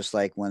out, just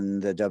like when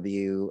the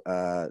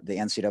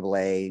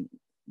NCAA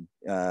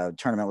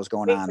tournament was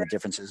going on, the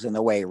differences in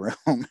the weight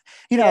room,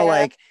 Yeah.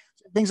 like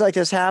things like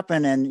this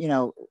happen. And,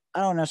 I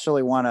don't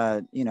necessarily want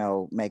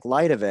to, make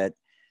light of it,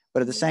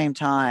 but at the same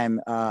time,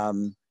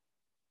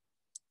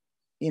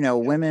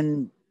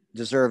 women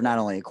deserve not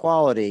only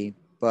equality,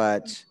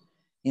 but,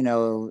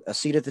 a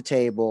seat at the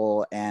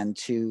table, and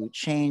to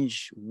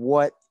change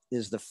what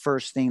is the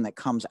first thing that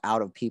comes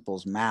out of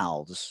people's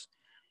mouths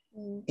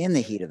in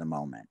the heat of the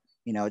moment.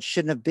 It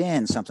shouldn't have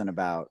been something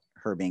about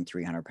her being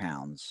 300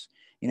 pounds.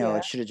 Yeah.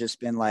 It should have just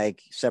been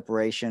like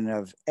separation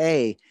of,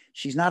 hey,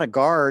 she's not a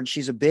guard,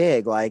 she's a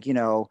big, like,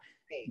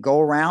 go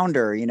around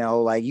her,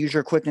 like use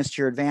your quickness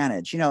to your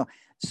advantage, Yeah.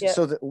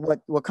 so that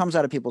what comes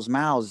out of people's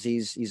mouths,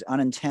 these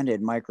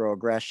unintended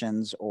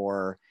microaggressions,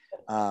 or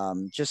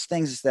just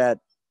things that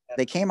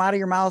they came out of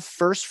your mouth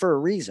first for a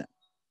reason.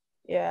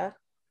 Yeah.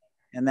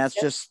 And that's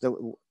just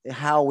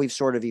how we've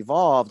sort of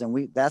evolved,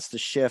 and that's the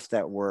shift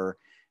that we're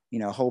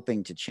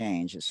hoping to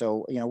change.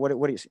 So what do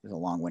you, it's a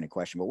long-winded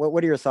question, but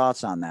what are your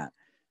thoughts on that?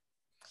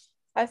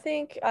 I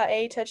think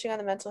touching on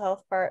the mental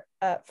health part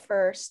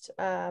first.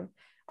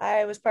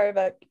 I was part of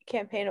a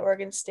campaign at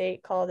Oregon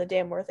State called the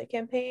Damn Worth It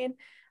campaign,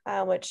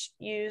 which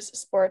used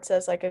sports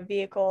as like a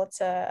vehicle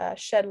to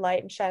shed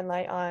light and shine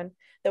light on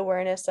the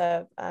awareness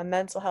of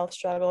mental health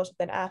struggles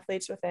within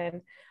athletes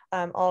within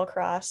all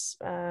across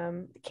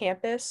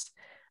campus.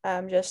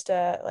 Just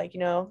to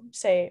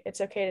say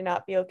it's okay to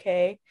not be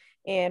okay,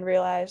 and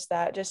realize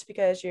that just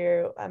because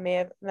you may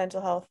have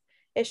mental health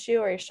issue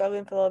or you're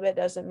struggling for a little bit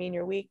doesn't mean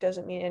you're weak,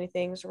 doesn't mean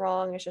anything's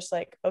wrong. It's just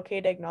like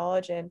okay to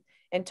acknowledge and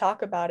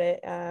talk about it.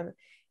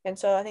 And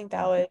so I think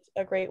that was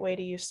a great way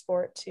to use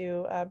sport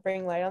to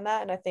bring light on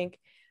that. And I think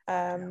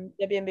Yeah.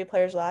 WNBA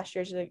players last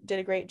year did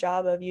a great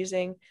job of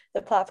using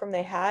the platform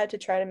they had to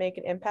try to make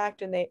an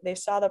impact, and they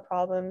saw the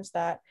problems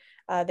that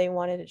they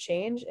wanted to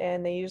change,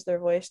 and they used their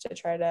voice to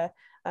try to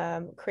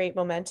create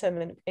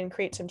momentum and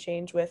create some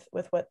change with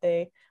what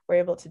they were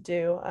able to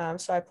do.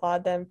 So I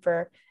applaud them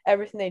for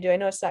everything they do. I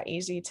know it's not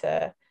easy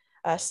to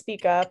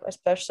speak up,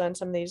 especially on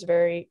some of these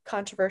very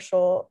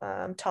controversial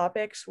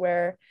topics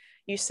where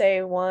you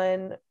say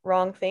one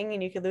wrong thing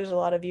and you could lose a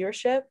lot of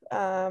viewership.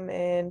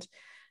 And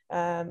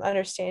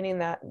understanding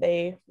that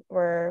they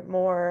were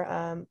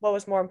more, what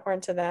was more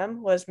important to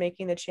them was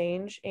making the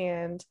change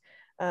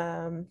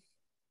um,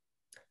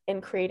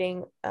 and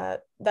creating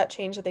that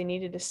change that they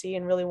needed to see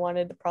and really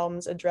wanted the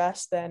problems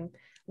addressed than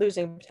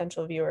losing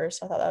potential viewers.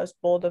 So I thought that was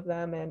bold of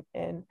them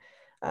and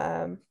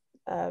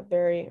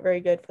very, very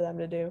good for them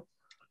to do.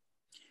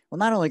 Well,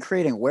 not only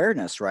creating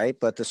awareness, right,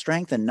 but the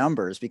strength in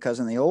numbers,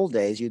 because in the old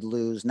days, you'd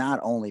lose not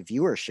only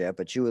viewership,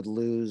 but you would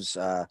lose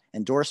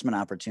endorsement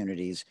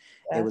opportunities.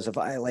 Yeah. It was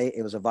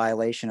a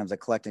violation of the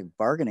collective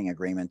bargaining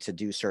agreement to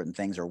do certain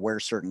things or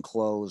wear certain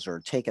clothes or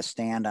take a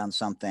stand on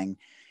something.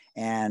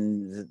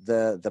 And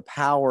the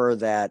power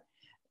that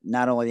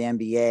not only the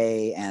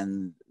NBA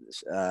and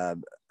uh,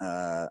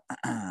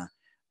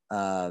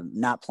 uh,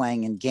 not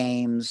playing in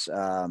games,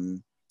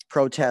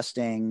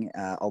 protesting,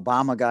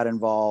 Obama got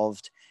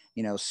involved,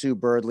 Sue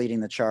Bird leading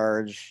the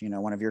charge,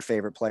 one of your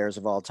favorite players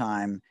of all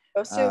time.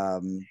 Go Sue.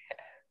 Um,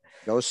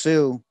 Go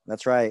Sue.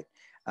 That's right.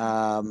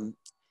 Um,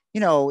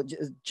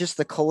 just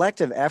the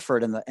collective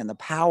effort and the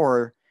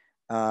power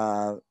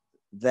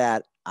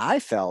that I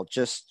felt,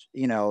 just,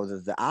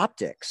 the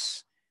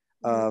optics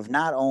Mm-hmm. of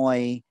not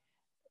only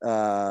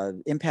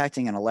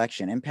impacting an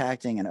election,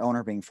 impacting an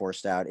owner being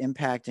forced out,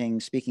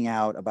 impacting speaking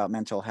out about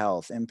mental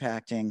health,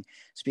 impacting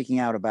speaking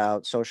out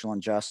about social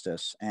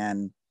injustice,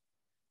 and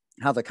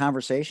how the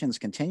conversation is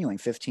continuing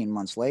 15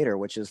 months later,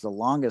 which is the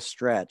longest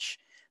stretch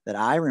that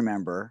I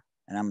remember,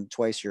 and I'm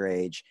twice your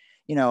age,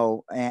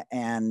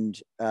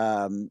 and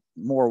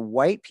more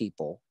white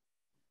people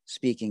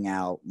speaking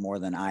out more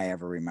than I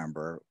ever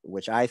remember,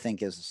 which I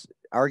think is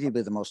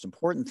arguably the most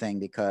important thing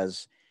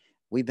because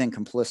we've been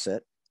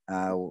complicit.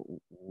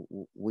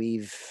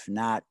 We've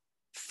not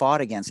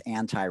fought against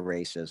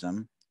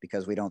anti-racism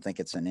because we don't think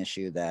it's an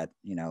issue that,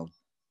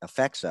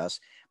 affects us.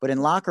 But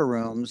in locker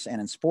rooms and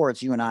in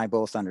sports, you and I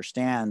both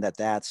understand that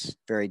that's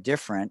very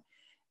different.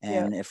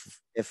 Yeah. And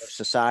if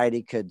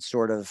society could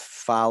sort of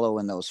follow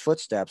in those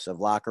footsteps of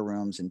locker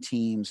rooms and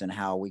teams and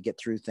how we get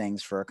through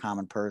things for a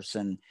common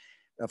person,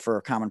 for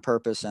a common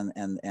purpose,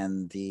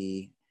 and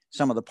the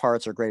some of the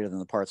parts are greater than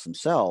the parts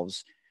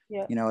themselves.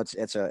 Yeah.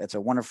 It's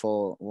a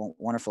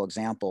wonderful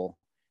example,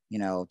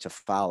 to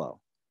follow.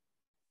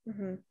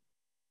 Mm-hmm.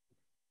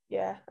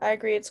 Yeah, I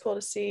agree. It's cool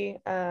to see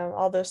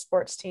all those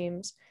sports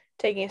teams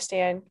taking a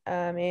stand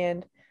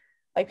and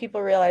like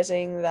people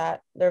realizing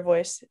that their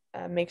voice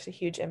makes a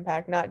huge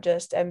impact, not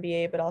just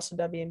NBA, but also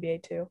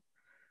WNBA too.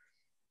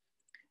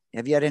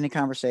 Have you had any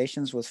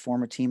conversations with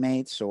former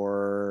teammates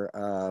or,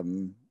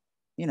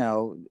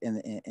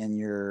 in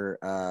your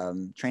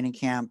training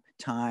camp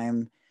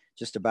time,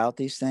 just about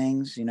these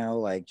things?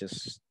 Like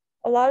just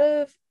A lot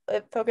of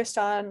it focused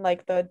on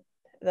like the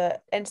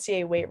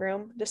NCAA weight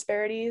room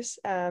disparities.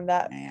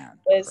 That man,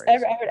 was I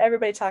crazy, heard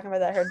everybody talking about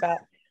that. I heard about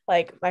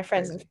like my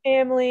friends and crazy.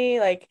 family,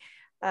 like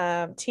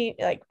team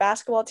like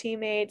basketball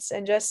teammates,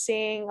 and just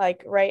seeing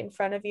like right in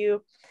front of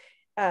you.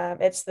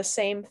 It's the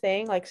same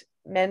thing, like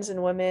men's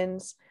and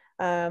women's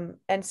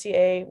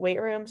NCAA weight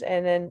rooms,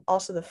 and then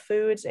also the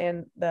foods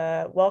and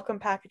the welcome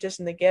packages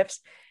and the gifts.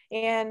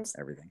 And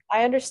Everything.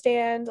 I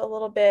understand a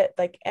little bit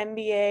like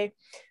NBA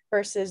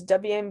versus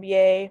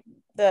WNBA.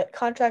 The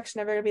contract's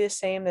never going to be the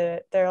same.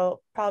 That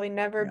there'll probably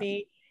never Yeah,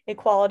 be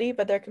equality,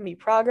 but there can be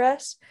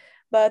progress.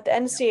 But the yeah,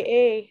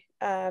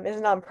 NCAA is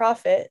a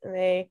nonprofit, and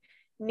they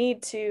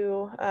need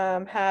to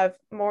have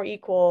more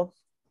equal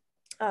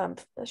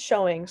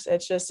showings.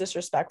 It's just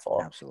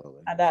disrespectful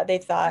absolutely, that they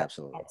thought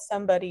absolutely. that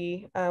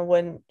somebody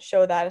wouldn't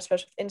show that,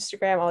 especially with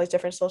Instagram, all these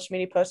different social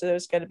media posts, it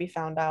was going to be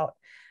found out.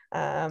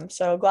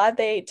 So glad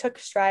they took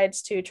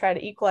strides to try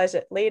to equalize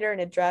it later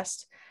and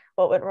addressed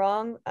what went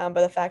wrong. But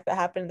the fact that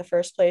happened in the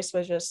first place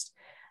was just,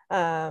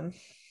 um,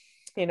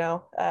 you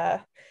know, uh,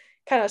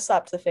 kind of a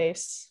slap to the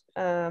face.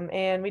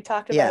 And we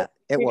talked about Yeah, it,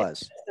 it treated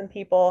was. some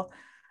people,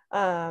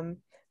 um,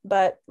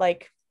 but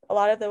like a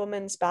lot of the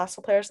women's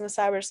basketball players on the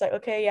side were just like,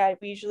 okay, yeah,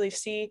 we usually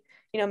see,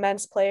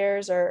 men's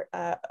players or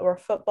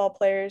football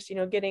players,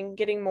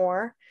 getting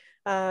more.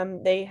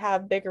 They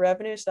have bigger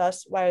revenues, so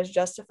that's why it was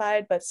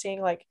justified. But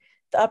seeing like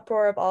the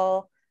uproar of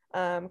all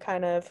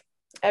kind of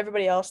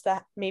everybody else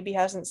that maybe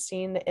hasn't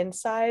seen the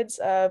insides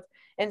of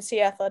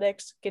NCAA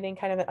athletics getting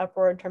kind of an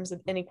uproar in terms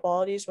of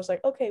inequalities was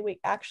like, okay, wait,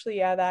 actually,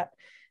 yeah,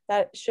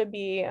 that should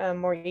be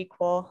more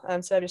equal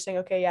instead of just saying,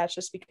 okay, yeah, it's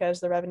just because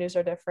the revenues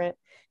are different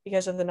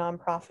because of the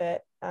nonprofit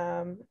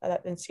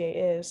that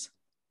NCAA is.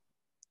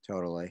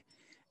 Totally.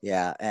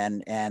 Yeah,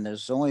 and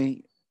there's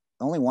only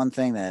one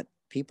thing that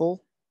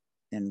people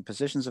in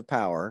positions of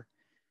power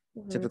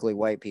Mhm. typically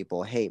white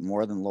people hate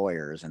more than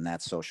lawyers, and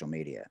that's social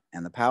media.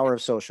 And the power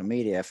of social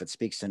media, if it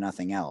speaks to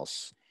nothing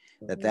else,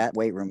 Mhm. that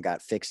weight room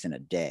got fixed in a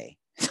day.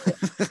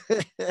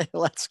 Yeah.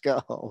 Let's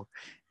go.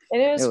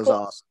 And it It was was cool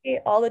to awesome. see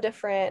all the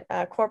different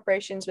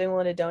corporations being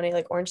willing to donate,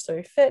 like Orange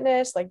Theory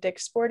Fitness, like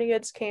Dick's Sporting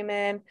Goods came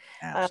in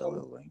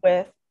Absolutely.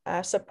 with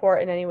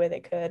support in any way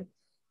they could.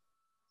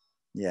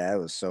 Yeah, it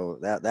was so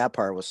that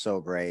part was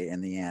so great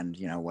in the end,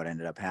 what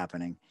ended up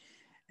happening.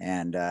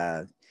 And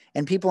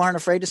and people aren't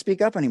afraid to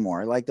speak up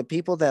anymore. Like the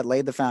people that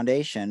laid the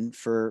foundation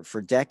for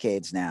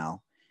decades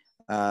now,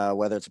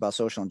 whether it's about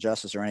social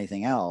injustice or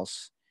anything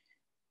else,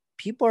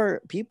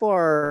 people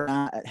are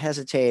not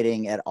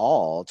hesitating at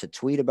all to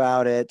tweet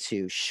about it,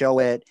 to show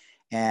it,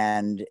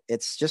 and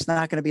it's just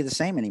not going to be the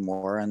same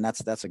anymore. And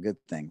that's a good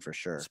thing for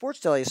sure. Sports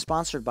Deli is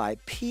sponsored by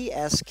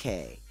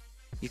PSK.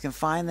 You can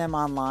find them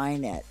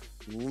online at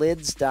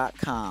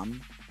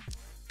lids.com,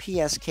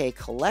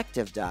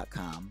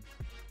 pskcollective.com,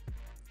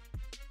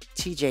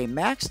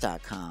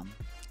 tjmax.com,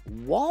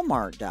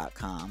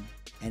 walmart.com,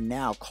 and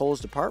now Kohl's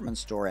Department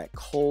Store at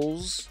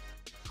Kohl's.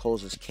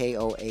 Kohl's is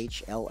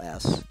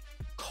Kohls,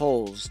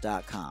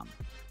 Kohls.com.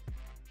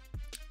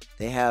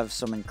 They have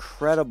some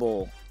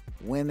incredible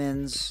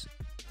women's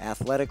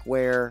athletic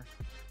wear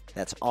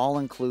that's all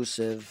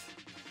inclusive.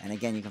 And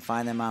again, you can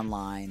find them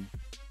online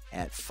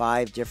at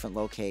 5 different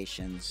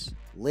locations: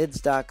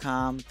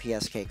 lids.com,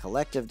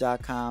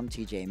 pskcollective.com,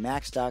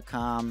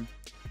 tjmax.com,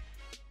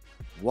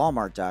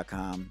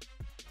 walmart.com,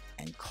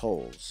 and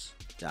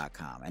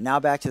Kohls.com. And now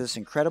back to this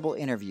incredible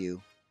interview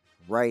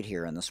right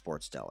here in the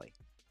Sports Deli.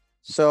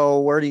 So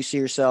where do you see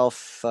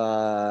yourself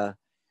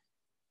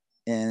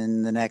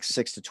in the next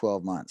 6 to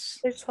 12 months?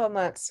 6 to 12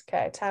 months.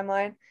 Okay,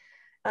 timeline.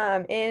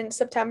 In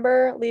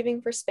September,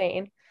 leaving for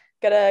Spain.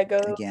 Gotta go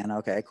Again,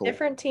 okay, cool.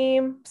 different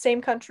team,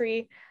 same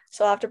country.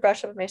 So I'll have to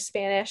brush up with my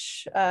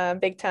Spanish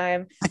big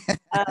time.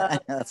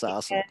 That's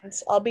awesome. And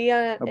I'll be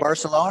on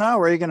Barcelona,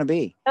 where are you going to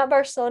be? not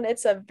Barcelona.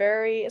 It's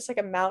like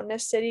a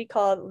mountainous city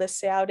called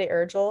Liceu de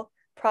Urgel.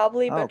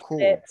 Probably Oh, butchered cool.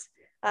 it.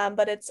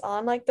 But it's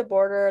on like the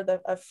border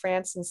of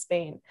France and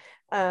Spain.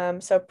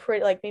 So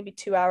pretty like maybe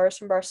 2 hours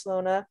from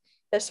Barcelona.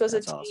 This was a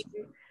That's team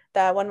awesome.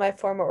 that one of my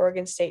former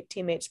Oregon State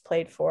teammates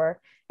played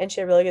for, and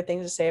she had really good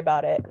things to say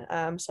about it.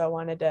 So I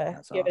wanted to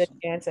That's give it awesome.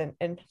 a chance and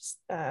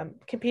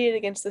competed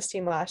against this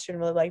team last year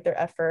and really liked their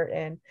effort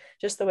and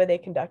just the way they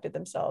conducted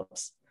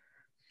themselves.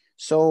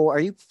 So are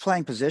you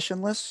playing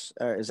positionless?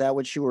 Is that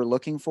what you were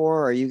looking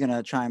for? Or are you going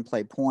to try and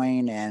play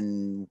point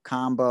and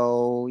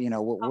combo?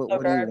 What do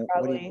Guard you,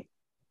 probably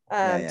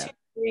yeah, two, yeah.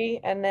 three,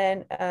 and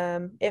then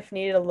if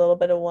needed, a little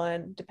bit of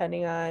one,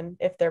 depending on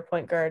if their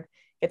point guard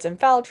gets in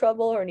foul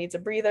trouble or needs a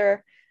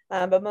breather.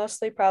 But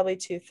mostly probably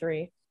 2,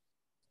 3.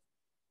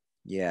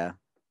 Yeah. Yeah.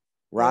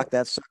 Rock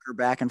that sucker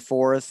back and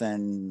forth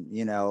and,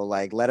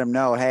 like let him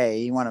know, hey,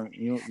 you want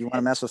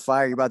to mess with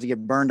fire, you're about to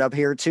get burned up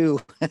here too.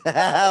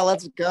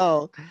 Let's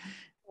go. I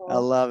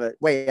Well, love it.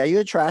 Wait, are you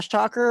a trash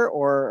talker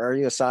or are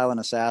you a silent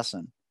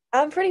assassin?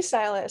 I'm pretty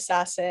silent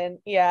assassin.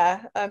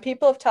 Yeah.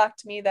 People have talked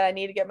to me that I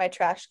need to get my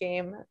trash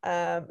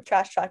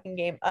talking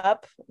game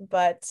up,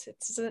 but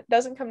it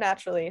doesn't come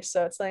naturally.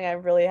 So it's something I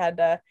really had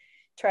to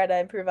try to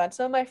improve on.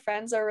 Some of my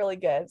friends are really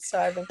good. So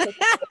I've been taking.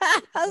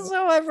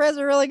 So my friends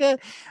are really good.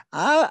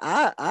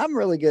 I'm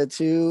really good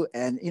too.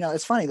 And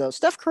it's funny though.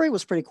 Steph Curry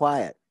was pretty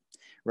quiet,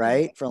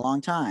 right, for a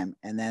long time,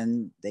 and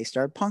then they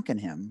started punking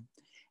him,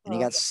 and he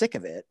Oh, got sick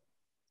of it.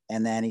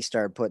 And then he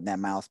started putting that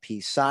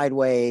mouthpiece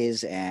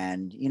sideways,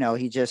 and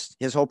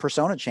his whole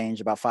persona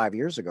changed about 5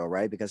 years ago,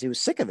 right? Because he was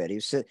sick of it. He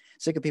was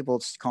sick of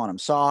people calling him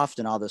soft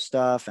and all this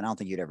stuff. And I don't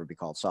think you'd ever be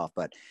called soft,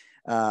 but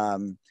I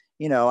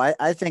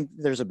think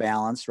there's a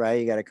balance, right?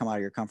 You got to come out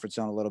of your comfort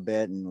zone a little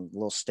bit and a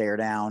little stare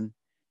down,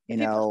 if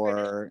you start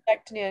or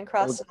disrespecting you and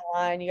crossing the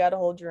line, you got to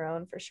hold your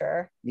own for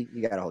sure.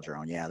 you got to hold your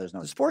own. Yeah, there's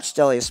no. The Sports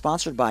Deli is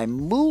sponsored by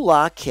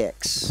Moolah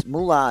Kicks.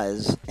 Moolah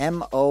is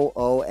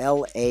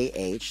Moolah,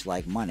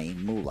 like money,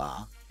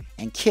 moolah,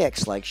 and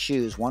kicks like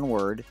shoes, one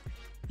word.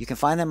 You can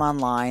find them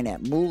online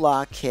at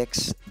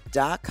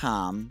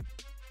moolahkicks.com,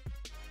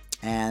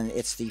 and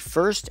it's the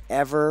first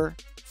ever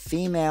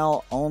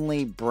female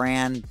only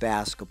brand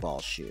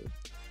basketball shoe.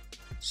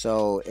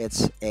 So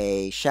it's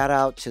a shout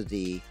out to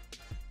the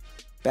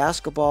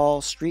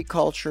basketball street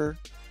culture,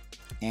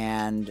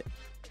 and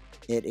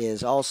it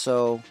is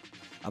also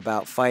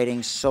about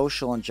fighting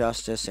social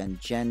injustice and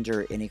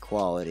gender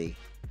inequality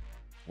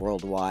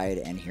worldwide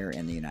and here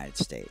in the United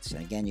States.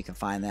 And again, you can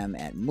find them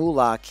at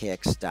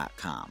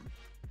moolahkicks.com.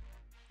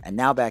 And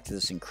now back to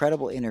this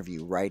incredible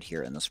interview right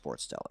here in the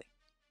Sports Deli.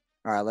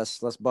 All right,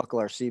 let's buckle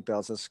our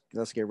seatbelts.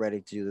 Let's get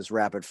ready to do this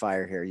rapid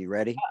fire here. You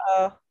ready?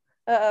 Uh-oh.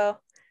 Uh-oh.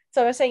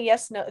 So I'm saying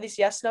yes, no, these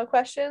yes, no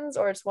questions,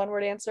 or it's one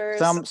word answers.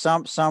 Some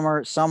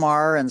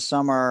are and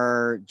some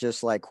are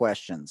just like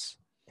questions.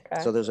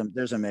 Okay. So there's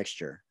a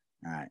mixture.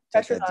 All right,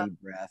 take Pressure's that on.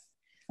 deep breath.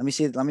 Let me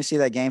see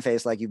that game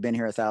face like you've been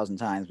here 1,000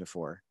 times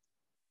before.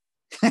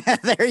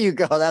 There you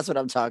go. That's what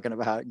I'm talking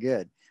about.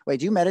 Good. Wait,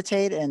 do you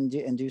meditate and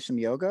do some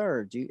yoga,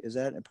 or is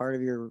that a part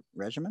of your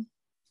regimen?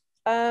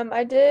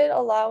 I did a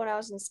lot when I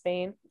was in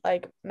Spain,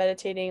 like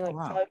meditating, Oh, like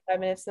wow. probably 5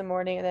 minutes in the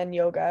morning, and then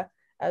yoga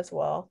as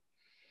well.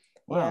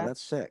 Wow, Yeah.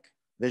 that's sick.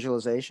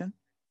 Visualization?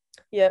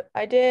 Yep.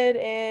 I did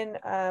in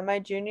my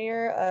junior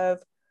year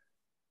of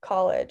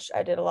college.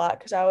 I did a lot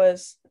because I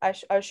was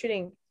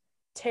shooting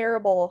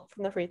terrible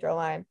from the free throw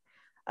line.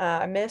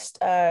 I missed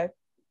I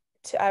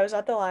was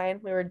at the line.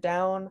 We were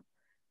down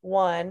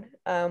one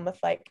with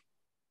like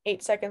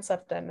 8 seconds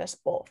left, and I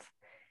missed both.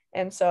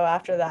 And so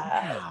after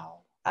that, Wow.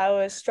 I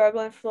was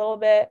struggling for a little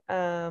bit.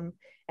 And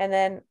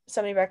then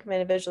somebody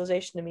recommended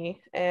visualization to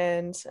me.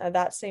 And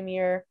that same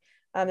year,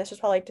 this was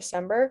probably like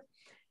December,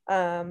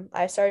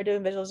 I started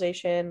doing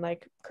visualization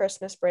like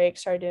Christmas break,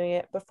 started doing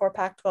it before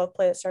Pac-12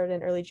 play that started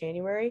in early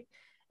January.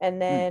 And Hmm.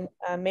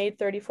 then made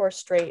 34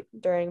 straight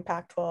during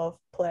Pac-12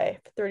 play,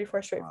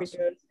 34 straight free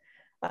Awesome.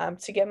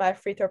 throws to get my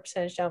free throw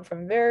percentage down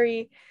from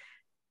very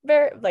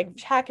like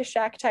hack a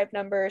shack type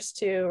numbers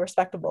to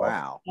respectable.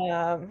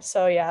 Wow.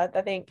 So yeah,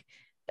 I think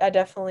I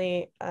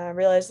definitely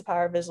realized the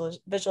power of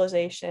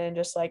visualization,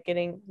 just like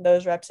getting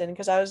those reps in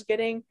because I was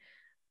getting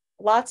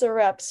lots of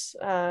reps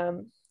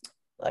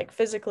like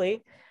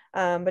physically,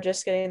 but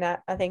just getting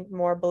that I think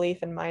more belief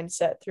and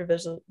mindset through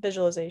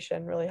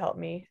visualization really helped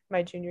me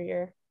my junior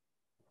year.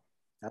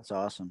 That's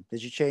awesome.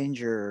 Did you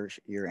change your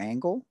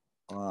angle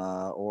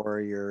or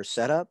your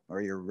setup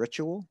or your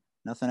ritual?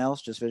 Nothing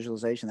else, just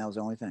visualization. That was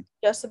the only thing.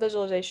 Just the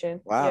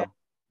visualization. Yeah, Wow.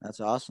 That's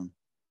awesome.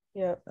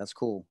 yeah. That's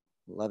cool.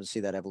 Love to see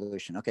that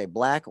evolution. Okay,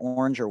 black,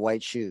 orange, or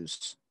white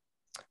shoes?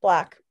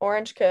 Black,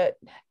 orange cut,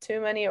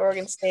 too many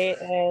Oregon State,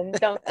 and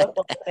don't go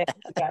full thing.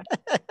 Yeah,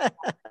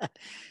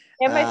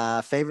 and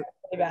my feet Favorite. are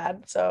really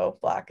bad, so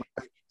black.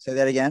 Say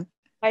that again.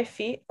 My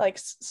feet like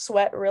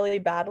sweat really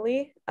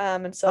badly,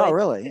 and so Oh, they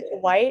really?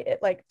 white it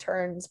like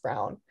turns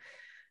brown,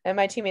 and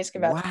my teammates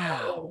can vouch for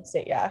Wow. Oregon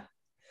State. Yeah,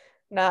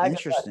 not a good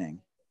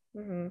Interesting.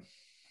 look. Hmm.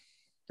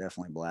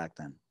 Definitely black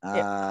then.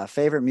 Yeah.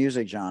 Favorite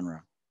music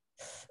genre?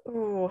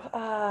 Ooh,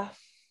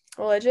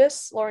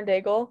 religious, Lauren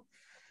Daigle.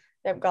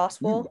 Yep, Hmm,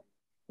 gospel.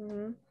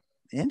 Hmm.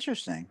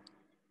 interesting.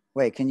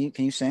 Wait, can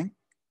you sing?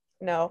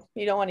 No,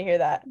 you don't want to hear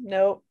that.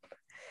 Nope.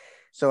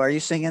 So are you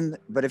singing?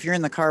 But if you're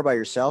in the car by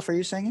yourself, are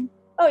you singing?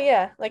 Oh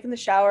yeah, like in the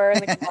shower, in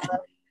the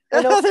car.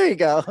 When no, Oh, there you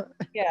go.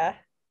 yeah,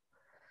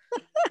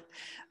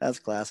 That's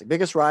classic.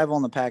 Biggest rival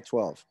in the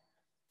Pac-12.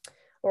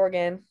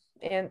 Oregon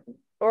and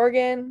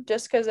Oregon,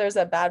 just because there's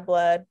a bad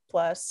blood.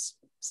 Plus,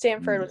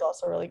 Stanford Hmm. was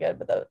also really good,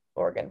 but the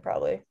Oregon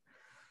probably.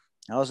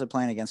 How was it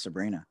playing against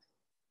Sabrina?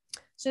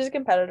 She's a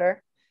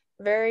competitor.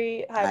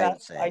 Very high I'd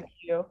basketball say,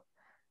 IQ.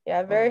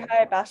 Yeah, very oh,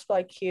 high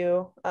basketball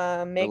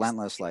IQ. Makes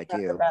relentless people like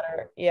around her you.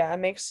 better. Yeah, it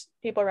makes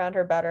people around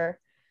her better.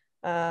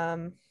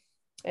 Um,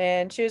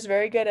 and she was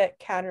very good at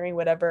countering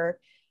whatever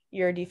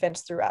your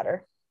defense threw at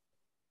her.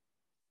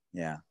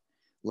 Yeah,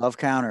 love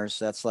counters.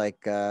 That's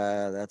like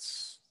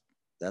that's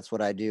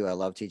what I do. I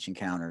love teaching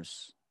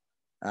counters.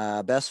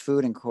 Best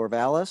food in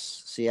Corvallis,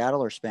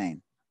 Seattle, or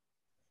Spain?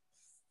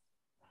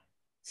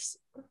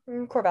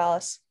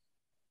 Corvallis.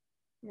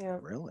 Yeah.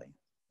 Really?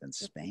 In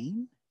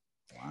Spain?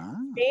 Wow,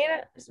 Spain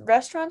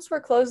restaurants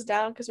were closed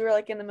down because we were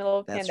like in the middle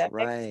of that's pandemic. So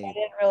I right.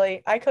 didn't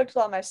really. I cooked a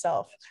lot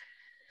myself.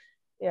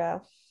 Yeah.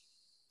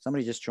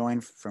 Somebody just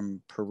joined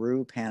from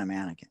Peru, Pan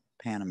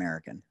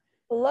American.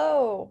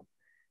 Hello.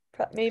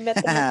 Me met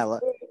them in.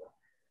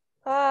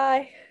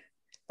 Hi,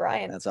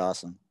 Brian. That's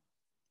awesome.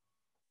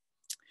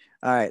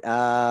 All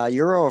right,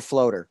 Euro or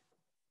floater?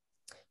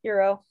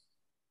 Euro.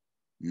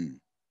 Hmm.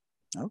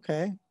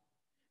 Okay.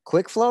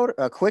 Quick float,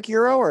 a quick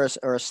Euro or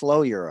a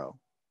slow Euro?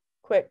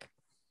 Quick.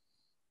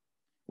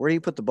 Where do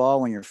you put the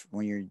ball when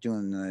you're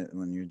doing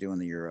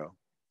the Euro?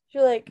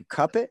 You're like You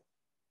cup it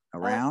uh,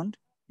 around.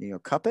 You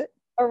cup it.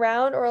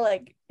 around or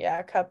like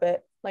yeah, cup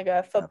it like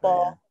a Cup it.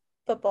 Yeah.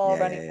 football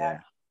Yeah. running Yeah. Yeah.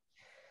 back,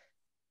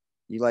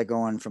 You like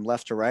going from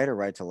left to right or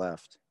right to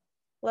left?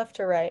 left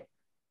to right.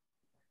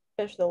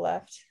 Fish to the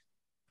left,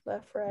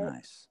 left right.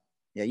 Nice.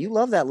 Yeah, you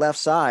love that left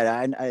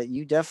side.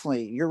 You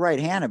definitely you're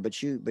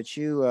right-handed,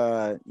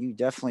 you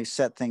definitely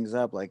set things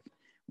up like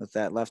with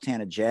that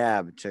left-handed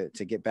jab to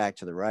get back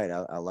to the right.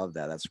 I love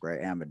that. That's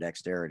great.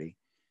 Ambidexterity.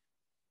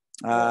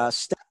 Yeah.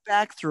 Step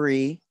back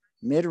three,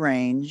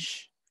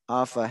 mid-range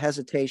off a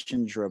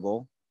hesitation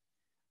dribble,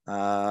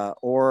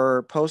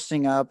 or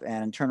posting up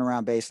and turn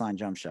around baseline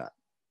jump shot.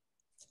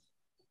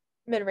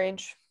 Mid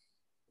range.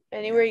 Yeah,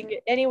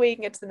 Any way you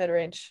can get to the mid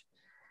range.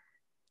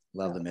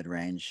 love Yeah. the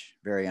mid-range.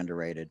 Very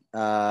underrated.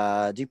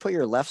 Do you put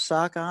your left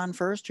sock on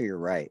first or your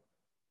right?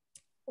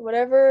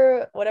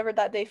 Whatever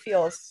that day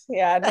feels.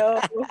 Yeah,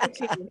 no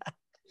routine.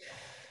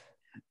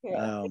 Yeah,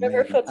 Oh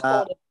whatever man. foot's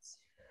cold.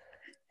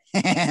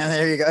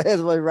 There you go.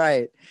 That's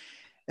right.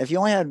 If you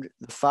only had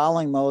the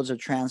following modes of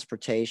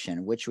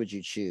transportation, which would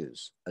you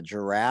choose? A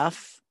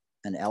giraffe,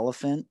 an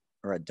elephant,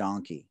 or a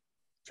donkey?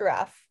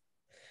 Giraffe.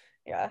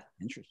 Yeah,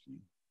 Interesting.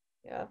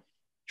 yeah.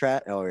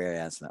 Oh yeah,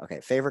 that's not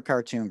okay. Favorite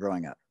cartoon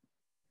growing up?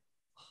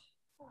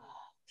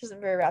 This isn't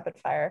very rapid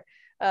fire.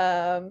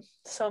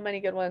 So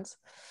many good ones.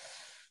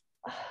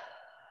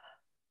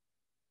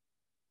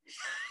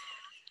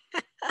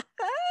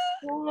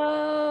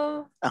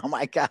 Oh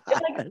my God.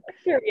 It's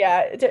like,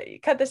 yeah,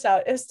 cut this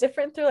out. It's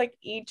different through like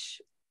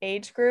each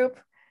age group.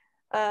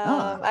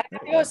 Oh, I have there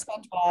to you go with go.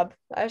 SpongeBob.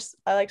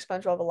 I like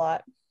SpongeBob a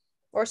lot,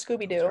 or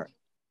Scooby Those Doo. are,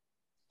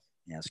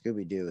 yeah,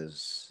 Scooby Doo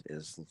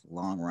is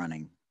long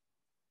running,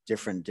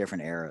 different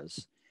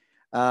eras.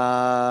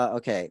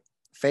 Okay.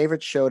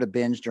 Favorite show to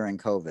binge during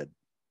COVID?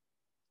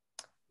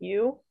 You,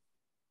 you,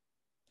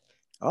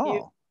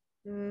 Oh,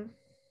 mm,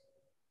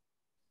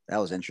 that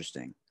was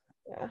interesting.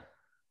 yeah.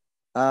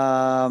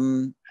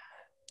 Um,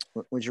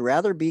 would you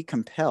rather be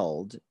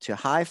compelled to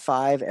high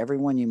five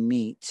everyone you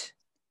meet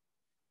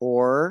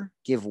or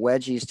give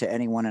wedgies to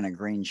anyone in a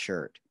green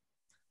shirt?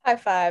 High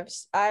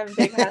fives. I'm a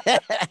big high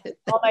five.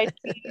 All my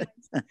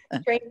teams,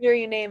 stranger,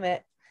 you name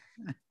it.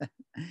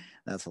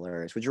 That's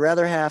hilarious. Would you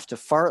rather have to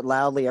fart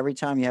loudly every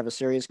time you have a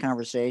serious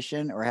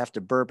conversation or have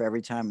to burp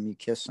every time you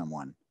kiss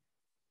someone?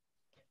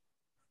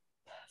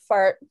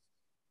 Fart.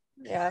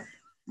 Yeah,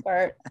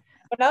 fart.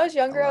 When I was I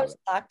younger, I love was it.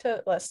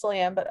 lactose. Well, I still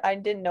am, but I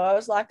didn't know I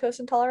was lactose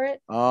intolerant.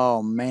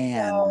 Oh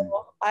man,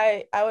 So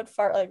I would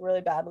fart like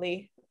really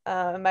badly.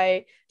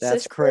 My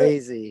that's sister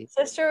crazy.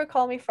 sister would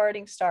call me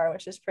farting star,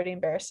 which is pretty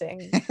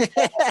embarrassing.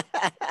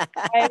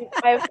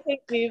 I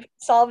think we've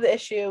solved the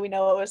issue. We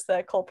know it was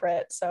the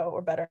culprit, so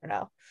we're better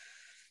now.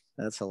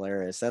 That's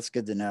hilarious. That's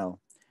good to know.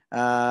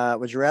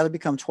 Would you rather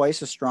become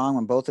twice as strong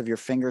when both of your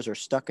fingers are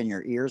stuck in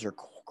your ears or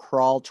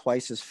crawl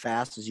twice as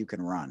fast as you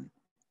can run?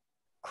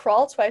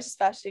 Crawl twice as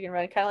fast as you can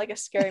run, kind of like a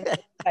scary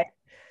movie type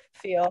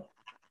feel.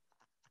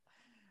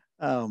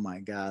 Oh my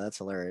God, that's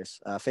hilarious.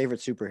 Favorite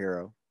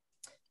superhero?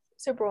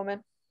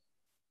 Superwoman.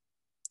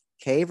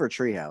 Cave or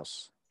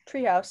treehouse?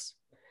 Treehouse.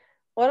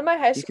 One of my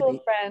high If you could school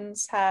be,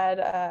 friends had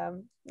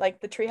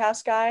like the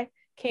treehouse guy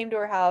came to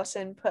her house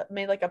and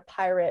made like a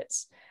pirate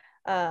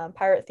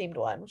themed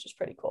one, which is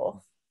pretty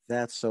cool.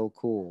 that's so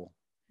cool.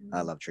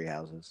 I Mm. love tree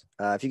houses.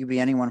 If you could be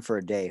anyone for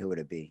a day, who would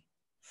it be?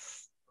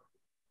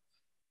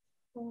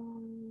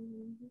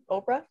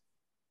 Oprah.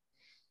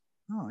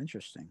 Oh,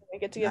 interesting. I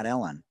get to Not give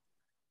Ellen.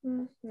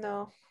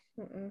 no.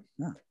 Mm-mm.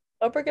 No.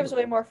 Oprah gives Ooh.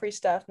 away more free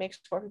stuff, makes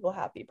more people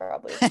happy,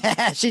 probably.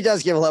 She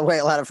does give away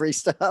a lot of free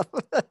stuff.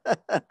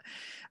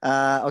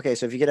 Okay,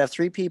 so if you could have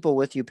three people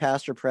with you,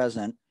 past or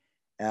present,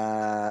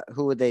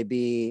 who would they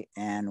be,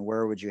 and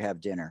where would you have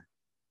dinner?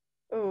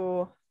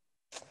 Ooh.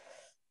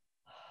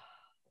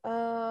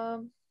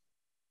 Um,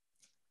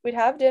 we'd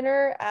have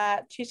dinner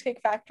at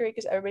Cheesecake Factory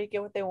because everybody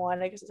get what they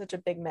wanted because it's such a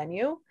big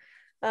menu.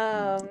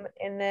 Mm.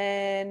 And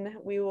then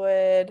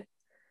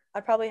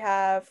I'd probably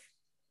have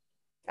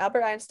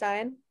Albert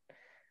Einstein,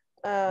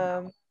 Wow.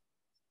 um,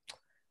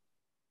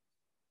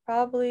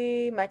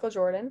 probably Michael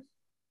Jordan,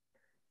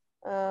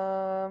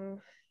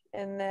 um,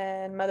 and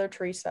then Mother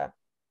Teresa.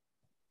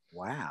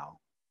 Wow.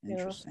 You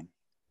know, Interesting.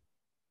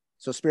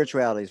 So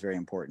spirituality is very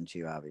important to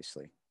you,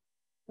 obviously.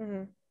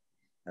 hmm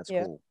That's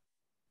yeah. cool.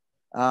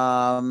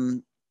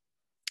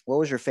 What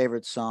was your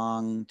favorite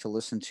song to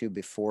listen to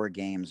before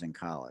games in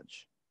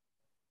college?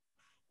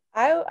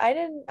 I was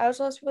one of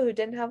those people who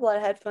didn't have a lot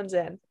of headphones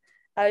in.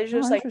 I was Oh,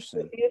 just like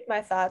interesting. with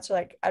my thoughts, or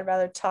like I'd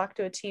rather talk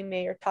to a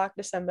teammate or talk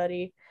to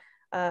somebody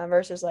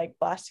versus like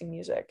blasting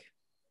music.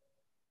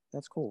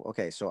 That's cool.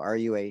 Okay, so are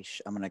you a?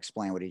 I'm going to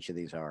explain what each of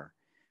these are. Are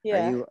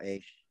Yeah. you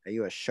a? Are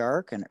you a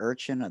shark, an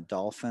urchin, a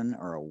dolphin,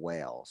 or a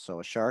whale? So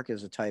a shark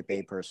is a type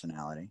A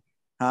personality,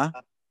 huh?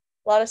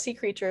 A lot of sea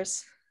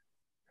creatures.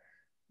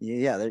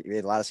 Yeah, there,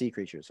 a lot of sea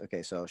creatures.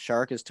 Okay, so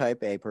shark is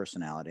type A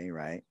personality,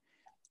 right?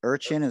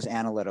 Urchin is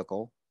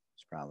analytical.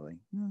 It's probably.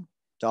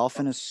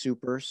 Dolphin is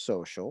super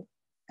social,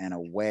 and a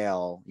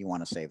whale, you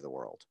want to save the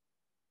world.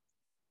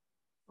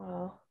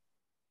 Wow.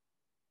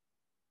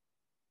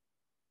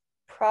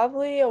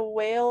 Probably a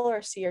whale or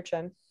a sea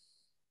urchin.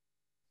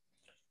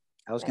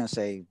 I was going to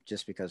say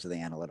just because of the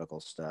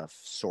analytical stuff,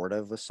 sort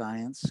of a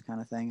science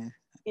kind of thing, I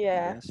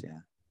Yeah. guess. Yeah.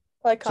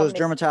 Like So is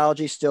combination.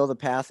 dermatology still the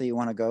path that you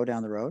want to go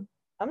down the road?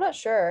 I'm not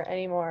sure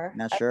anymore.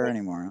 Not I sure think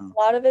anymore. Huh? a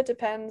lot of it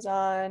depends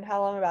on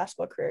how long a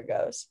basketball career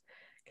goes.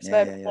 Because if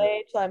Yeah, I yeah, yeah,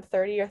 play till I'm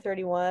 30 or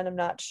 31, I'm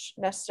not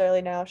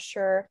necessarily now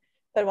sure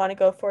if I'd want to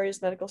go 4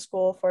 years medical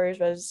school, 4 years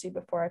residency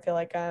before I feel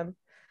like I'm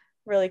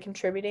really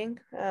contributing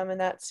in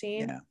that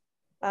scene.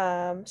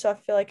 yeah, So I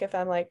feel like if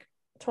I'm like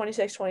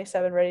 26,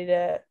 27, ready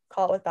to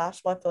call it with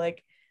basketball, I feel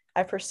like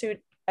I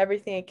pursued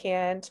everything I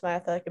can to my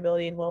athletic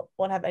ability and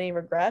won't have any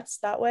regrets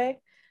that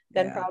way,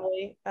 then yeah.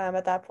 probably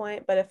at that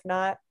point. But if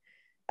not,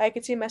 I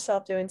could see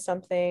myself doing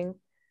something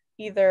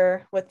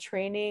either with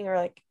training or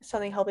like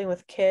something helping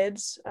with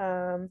kids,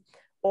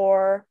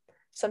 or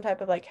some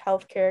type of like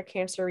healthcare,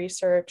 cancer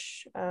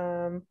research,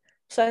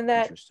 something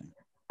that Interesting.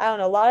 I don't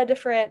know, a lot of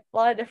different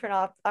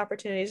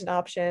opportunities and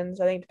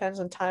options. I think it depends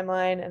on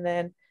timeline, and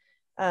then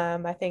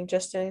I think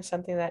just doing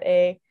something that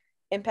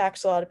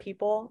impacts a lot of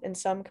people in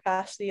some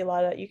capacity. A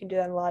lot of you can do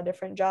that in a lot of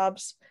different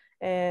jobs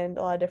and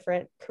a lot of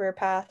different career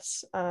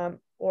paths,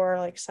 or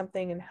like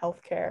something in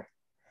healthcare.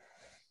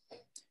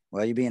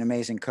 Well, you be an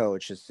amazing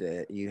coach.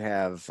 You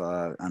have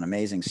an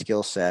amazing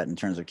skill set in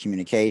terms of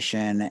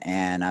communication,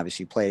 and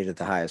obviously played at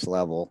the highest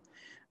level.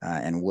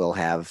 and will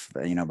have,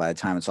 by the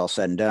time it's all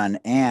said and done.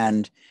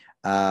 And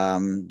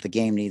the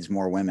game needs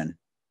more women.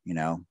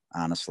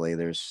 Honestly,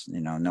 there's,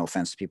 no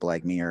offense to people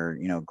like me or,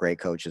 great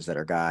coaches that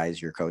are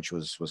guys. Your coach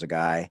was a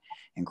guy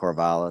in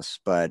Corvallis,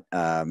 but,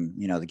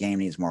 the game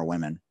needs more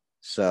women.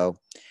 So,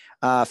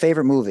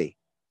 favorite movie?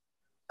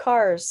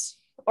 Cars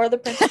or the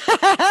Princess.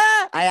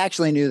 I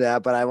actually knew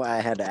that, but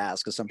I had to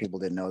ask because some people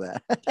didn't know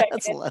that.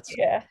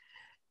 Yeah.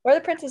 Or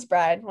the Princess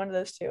Bride, one of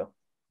those two.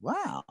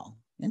 Wow,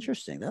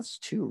 interesting. That's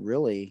two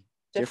really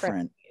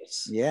different.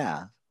 Movies.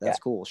 Yeah, that's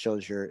cool.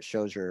 Shows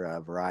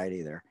your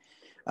variety there.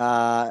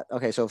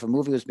 Okay, so if a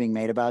movie was being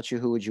made about you,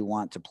 who would you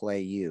want to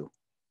play you?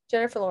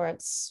 Jennifer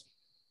Lawrence.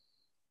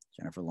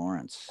 Jennifer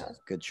Lawrence.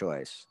 Good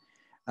choice.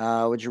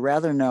 Would you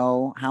rather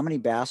know how many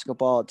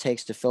basketball it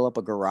takes to fill up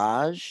a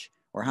garage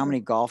or how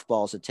many golf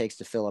balls it takes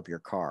to fill up your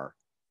car?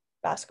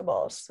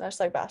 Basketballs. I just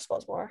like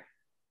basketballs more.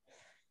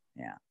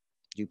 Yeah.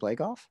 Do you play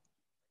golf?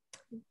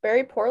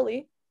 Very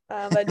poorly,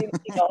 but I do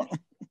play golf.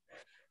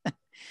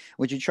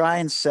 Would you try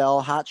and sell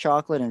hot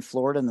chocolate in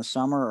Florida in the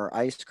summer or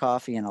iced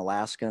coffee in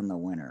Alaska in the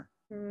winter?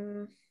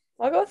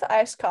 I'll go with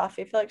iced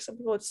coffee. I feel like some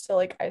people would still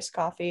like iced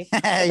coffee.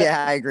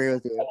 Yeah, I agree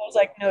with you. There's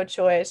like no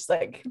choice,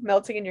 like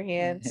melting in your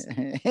hands.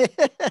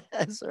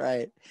 That's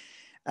right.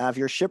 If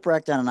you're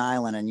shipwrecked on an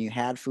island and you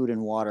had food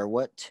and water,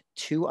 what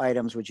two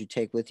items would you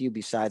take with you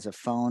besides a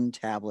phone,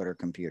 tablet, or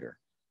computer?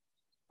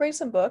 Bring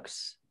some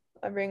books.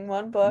 I bring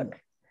one book,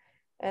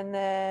 and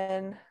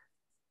then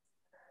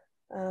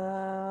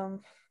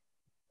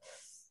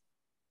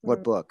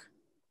what book?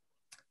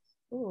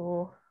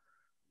 Ooh.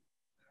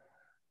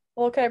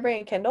 Well, can I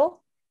bring a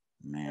Kindle?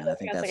 Man, I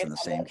think that's in the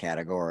same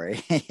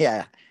category.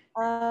 Yeah.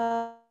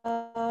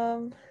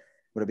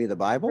 Would it be the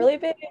Bible? Really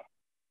big?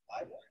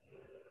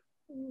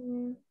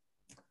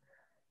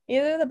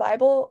 Either the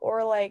Bible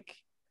or like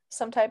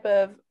some type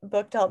of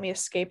book to help me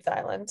escape the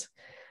island.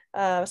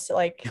 So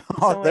like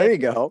there you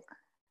go.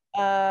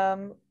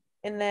 And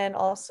then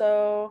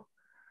also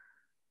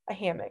a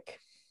hammock.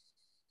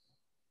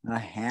 A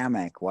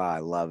hammock. Wow, I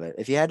love it.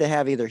 If you had to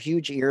have either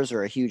huge ears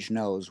or a huge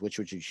nose, which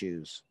would you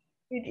choose?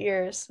 Huge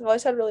ears. I've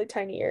always had really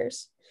tiny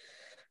ears.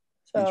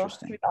 So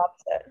interesting. The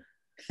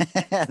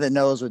opposite. The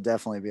nose would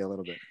definitely be a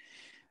little bit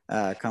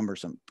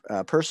cumbersome.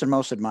 Person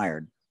most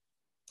admired?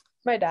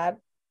 My dad.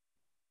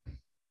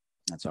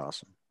 That's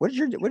awesome. What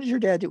did your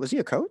dad do? Was he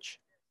a coach?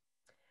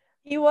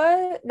 He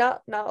was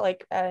not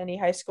like at any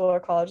high school or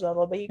college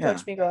level, but he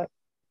coached me growing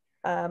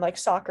like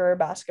soccer,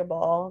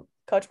 basketball,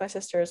 coached my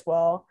sister as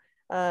well.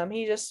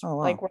 He just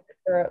like worked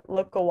for a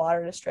local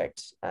water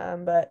district,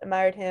 but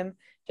admired him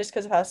just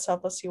because of how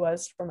selfless he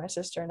was for my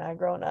sister and I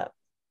growing up.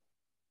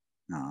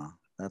 Oh,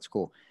 that's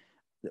cool.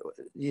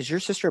 Is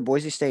your sister at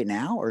Boise State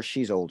now, or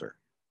she's older?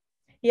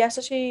 Yeah,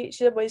 so she's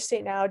at Boise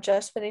State now,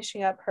 just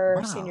finishing up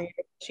her senior year.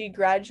 She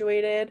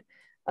graduated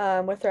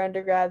with her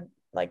undergrad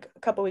like a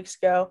couple weeks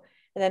ago,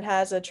 and then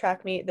has a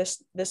track meet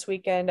this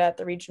weekend at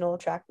the regional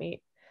track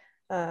meet.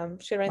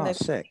 She ran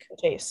the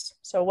chase,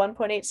 so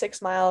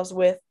 1.86 miles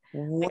with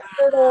like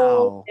a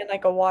hurdle and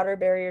like a water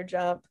barrier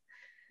jump.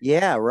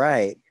 Yeah,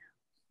 right.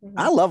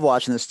 I love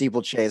watching the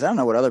steeplechase. I don't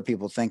know what other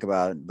people think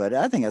about it, but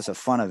I think it's a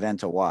fun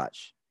event to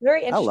watch.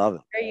 Very interesting. I love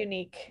it. Very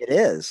unique. It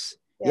is.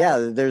 Yeah,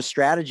 there's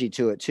strategy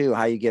to it too.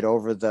 How you get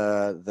over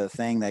the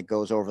thing that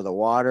goes over the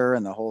water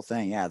and the whole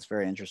thing. Yeah, it's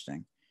very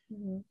interesting.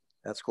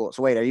 That's cool.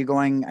 So wait, are you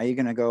going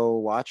to go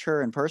watch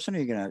her in person? Or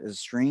are you is it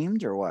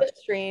streamed or what?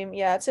 It's stream.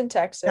 Yeah, it's in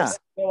Texas.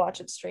 Go watch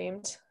it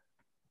streamed.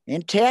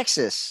 In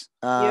Texas.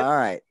 All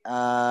right.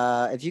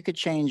 If you could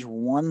change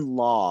one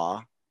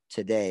law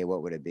today,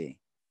 what would it be?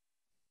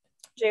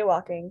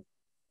 Jaywalking.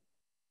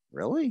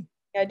 Really?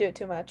 Yeah, I do it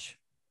too much.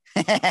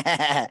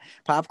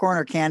 Popcorn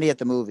or candy at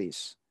the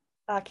movies?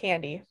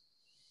 Candy.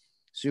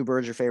 Sue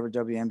Bird's your favorite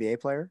WNBA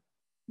player?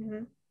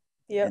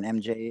 Yeah. And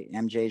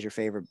MJ's your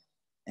favorite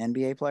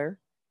NBA player?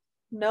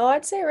 No,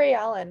 I'd say Ray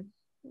Allen,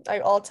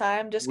 like all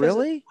time. Just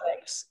really?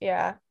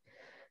 Yeah.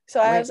 So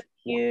I was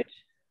huge.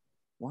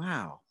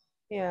 Wow.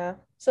 Yeah.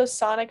 So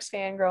Sonics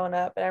fan growing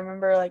up, and I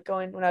remember like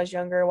going when I was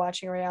younger,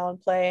 watching Ray Allen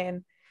play,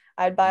 and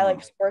I'd buy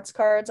like sports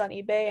cards on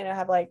eBay, and I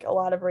have like a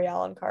lot of Ray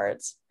Allen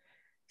cards.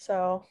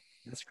 So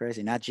that's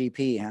crazy. Not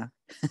GP, huh?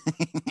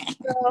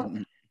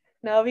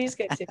 No, he's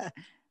good too.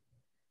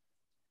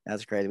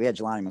 That's crazy. We had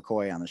Jelani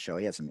McCoy on the show.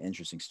 He had some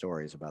interesting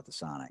stories about the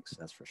Sonics.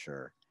 That's for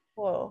sure.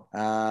 Whoa.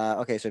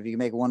 Okay, so if you could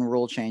make one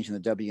rule change in the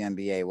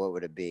WNBA, what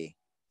would it be?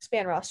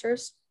 Expand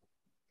rosters.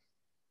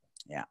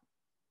 Yeah.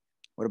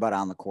 What about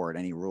on the court?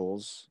 Any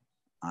rules?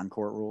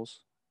 On-court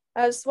rules?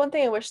 As one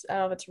thing I don't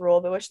know if it's a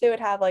rule, but wish they would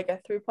have like a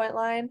 3-point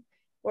line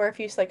where if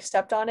you like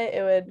stepped on it,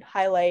 it would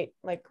highlight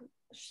like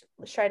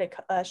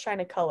shine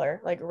a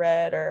color like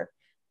red or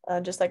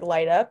just like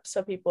light up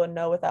so people would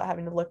know without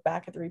having to look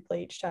back at the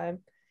replay each time.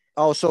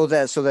 Oh, so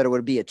that it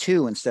would be a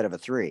 2 instead of a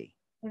 3.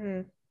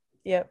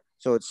 Yep.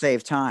 So it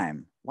saved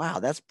time. Wow,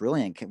 that's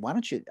brilliant. Why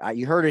don't you?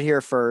 You heard it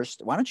here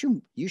first. Why don't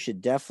you? You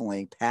should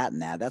definitely patent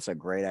that. That's a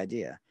great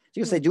idea.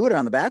 You can say do it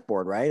on the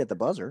backboard, right, at the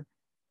buzzer.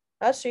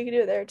 That's true. You can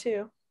do it there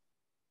too.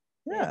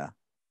 Yeah.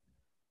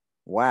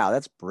 Wow,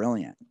 that's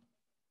brilliant.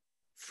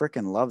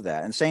 freaking love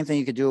that. And same thing,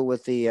 you could do it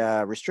with the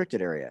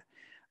restricted area.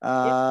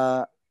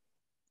 Yep.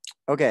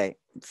 Okay,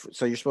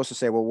 so you're supposed to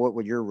say, well, what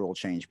would your rule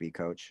change be,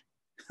 Coach?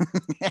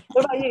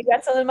 What about you? You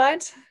got something in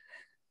mind?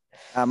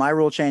 My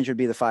rule change would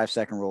be the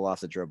 5-second rule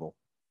off the dribble.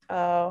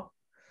 Oh,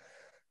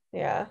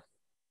 yeah.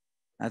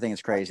 I think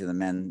it's crazy the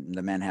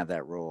men have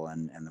that rule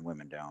and the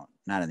women don't.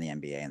 Not in the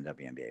NBA and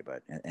WNBA,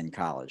 but in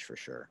college for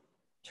sure.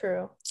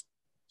 True.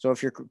 So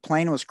if your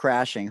plane was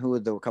crashing, who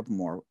would a couple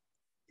more?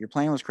 Your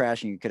plane was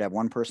crashing, you could have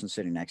one person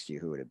sitting next to you.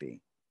 Who would it be?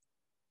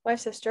 My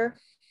sister.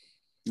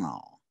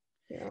 Oh,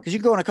 Yeah. because you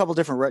go in a couple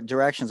different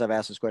directions. I've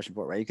asked this question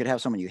before, right? You could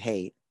have someone you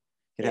hate,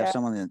 you could have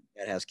someone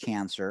that has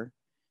cancer,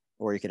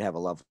 or you could have a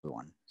loved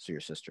one. So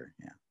your sister,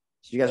 yeah.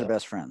 So you guys are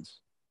best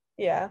friends.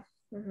 Yeah.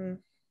 Mm-hmm.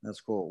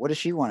 That's cool. What does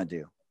she want to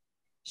do?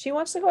 She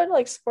wants to go into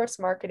like sports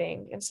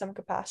marketing in some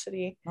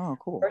capacity. Oh,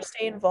 cool. Or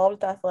stay involved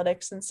with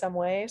athletics in some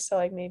way. So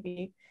like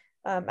maybe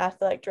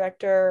athletic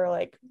director or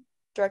like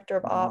director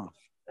of ops.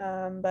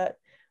 But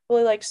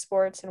really likes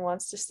sports and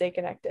wants to stay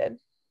connected.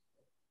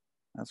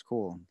 That's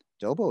cool.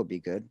 Dobo would be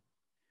good.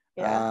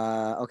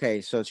 Yeah.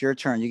 Okay, so it's your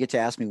turn. You get to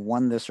ask me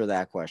one this or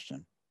that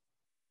question.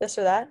 This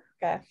or that?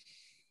 Okay.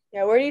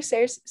 Yeah, where do you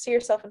see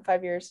yourself in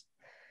 5 years?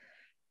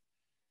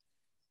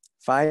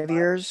 5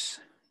 years?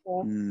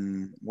 Yeah.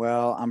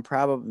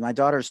 Well, my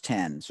daughter's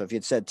 10. So if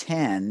you'd said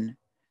 10,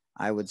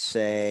 I would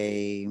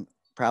say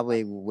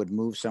probably would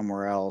move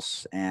somewhere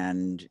else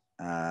and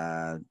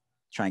try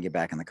and get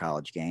back in the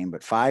college game.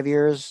 But 5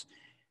 years,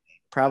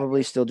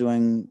 probably still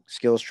doing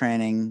skills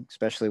training,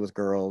 especially with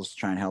girls,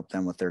 try and help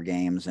them with their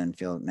games and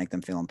make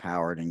them feel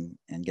empowered and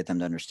get them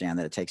to understand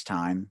that it takes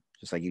time.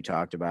 Just like you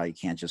talked about, you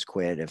can't just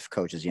quit if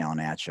coach is yelling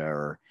at you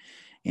or,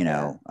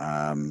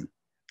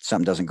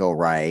 something doesn't go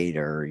right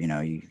or,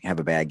 you have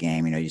a bad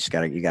game, you just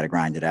you got to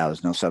grind it out.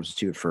 There's no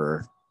substitute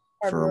for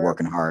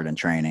working hard and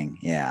training.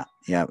 Yeah.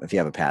 Yeah. If you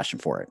have a passion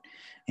for it,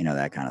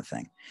 that kind of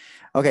thing.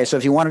 Okay. So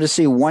if you wanted to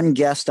see one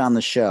guest on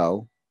the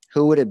show,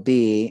 who would it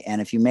be?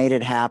 And if you made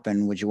it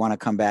happen, would you want to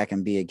come back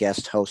and be a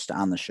guest host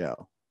on the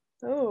show?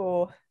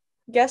 Oh,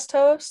 guest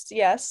host?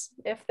 Yes.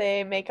 If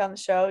they make on the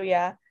show,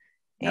 yeah.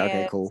 And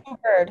okay, cool.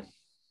 Bird.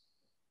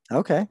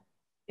 Okay.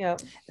 Yeah.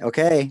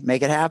 Okay,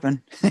 make it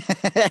happen.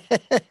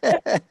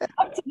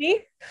 Up to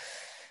me.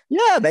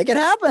 Yeah, make it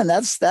happen.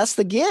 That's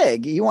the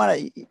gig.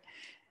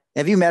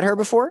 Have you met her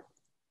before?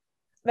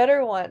 Met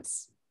her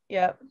once.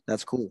 Yep.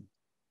 That's cool.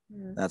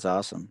 That's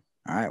awesome.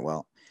 All right,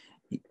 well,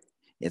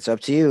 it's up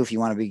to you if you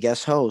want to be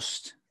guest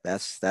host.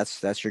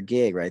 That's your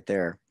gig right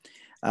there.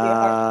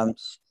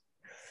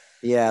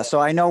 Yeah. So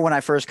I know when I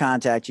first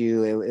contacted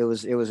you, it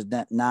was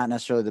not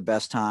necessarily the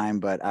best time,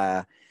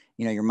 but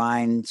your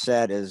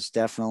mindset is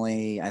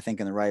definitely, I think,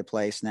 in the right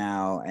place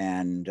now,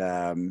 and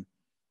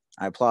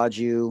I applaud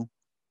you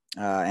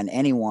and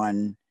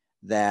anyone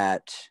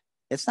that.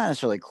 It's not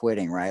necessarily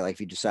quitting, right? Like if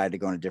you decide to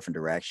go in a different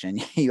direction,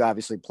 you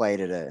obviously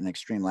played at an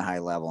extremely high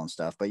level and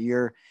stuff, but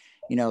you're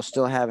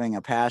still having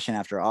a passion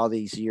after all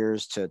these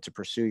years to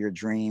pursue your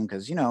dream.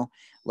 Cause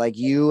like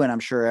you, and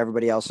I'm sure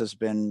everybody else has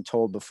been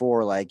told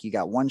before, like you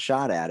got one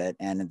shot at it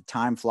and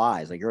time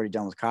flies. Like you're already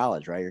done with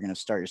college, right? You're going to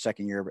start your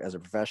second year as a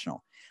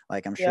professional.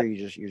 Like I'm sure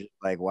you're just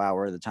like, wow,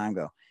 where did the time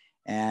go?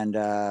 And,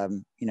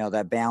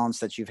 that balance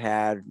that you've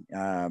had,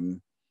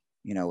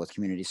 with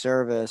community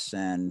service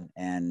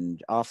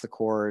and off the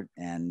court.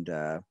 And,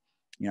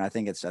 I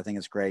think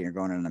it's great. You're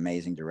going in an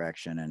amazing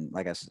direction. And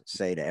like I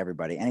say to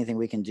everybody, anything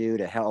we can do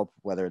to help,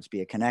 whether it's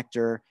be a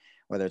connector,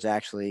 whether it's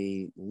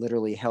actually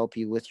literally help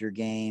you with your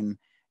game,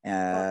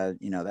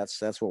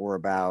 that's what we're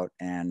about.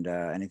 And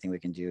anything we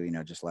can do,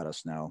 just let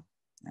us know.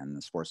 And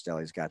the Sports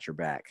Deli's got your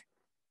back.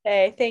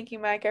 Hey, thank you,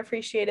 Mike. I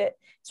appreciate it.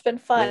 It's been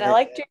fun. I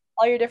liked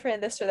all your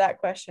different this or that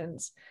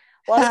questions.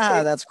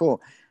 That's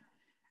cool.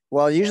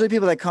 Well, usually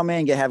people that come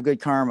in have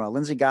good karma.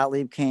 Lindsay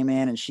Gottlieb came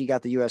in and she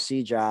got the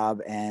USC job,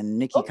 and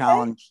Nikki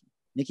Collin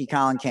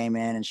came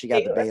in and she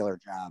got the Baylor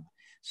job.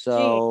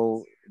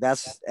 So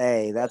that's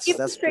keep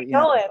the streak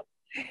going.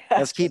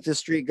 Let's keep the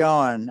streak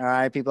going. All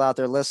right, people out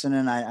there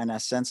listening, I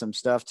sent some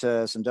stuff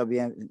to some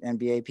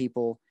WNBA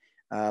people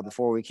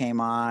before we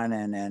came on,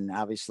 and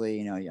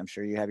obviously, I'm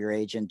sure you have your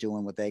agent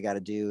doing what they got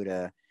to do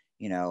to,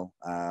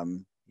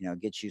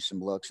 get you some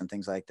looks and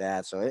things like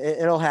that. So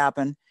it'll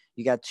happen.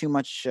 You got too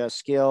much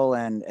skill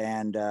and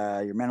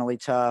you're mentally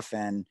tough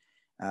and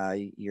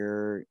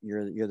you're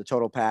the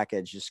total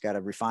package. Just got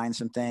to refine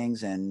some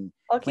things and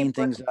clean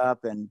things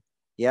up and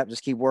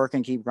just keep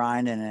working, keep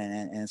grinding,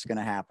 and it's going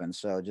to happen.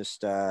 So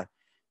just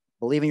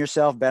believe in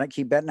yourself,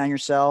 keep betting on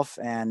yourself,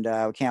 and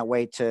we can't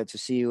wait to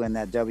see you in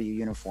that W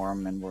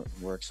uniform, and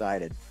we're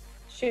excited.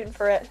 Shooting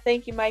for it.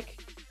 Thank you, Mike.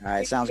 All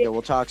right, sounds good.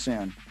 We'll talk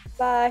soon.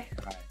 Bye.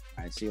 All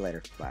right, see you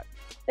later. Bye.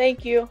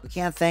 Thank you. We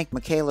can't thank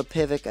Mikayla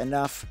Pivec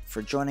enough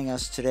for joining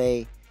us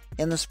today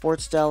in the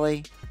Sports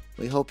Deli.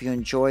 We hope you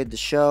enjoyed the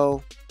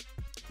show.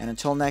 And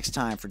until next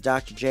time, for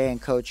Dr. J and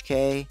Coach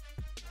K,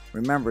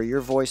 remember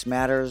your voice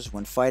matters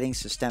when fighting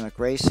systemic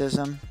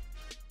racism.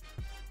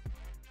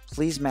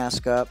 Please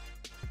mask up.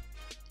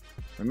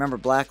 Remember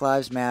Black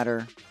Lives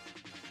Matter.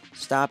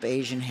 Stop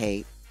Asian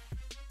hate.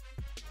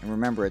 And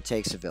remember, it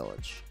takes a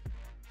village.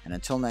 And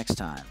until next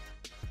time,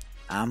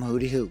 I'm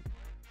Hootie Hoot.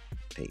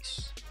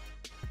 Peace.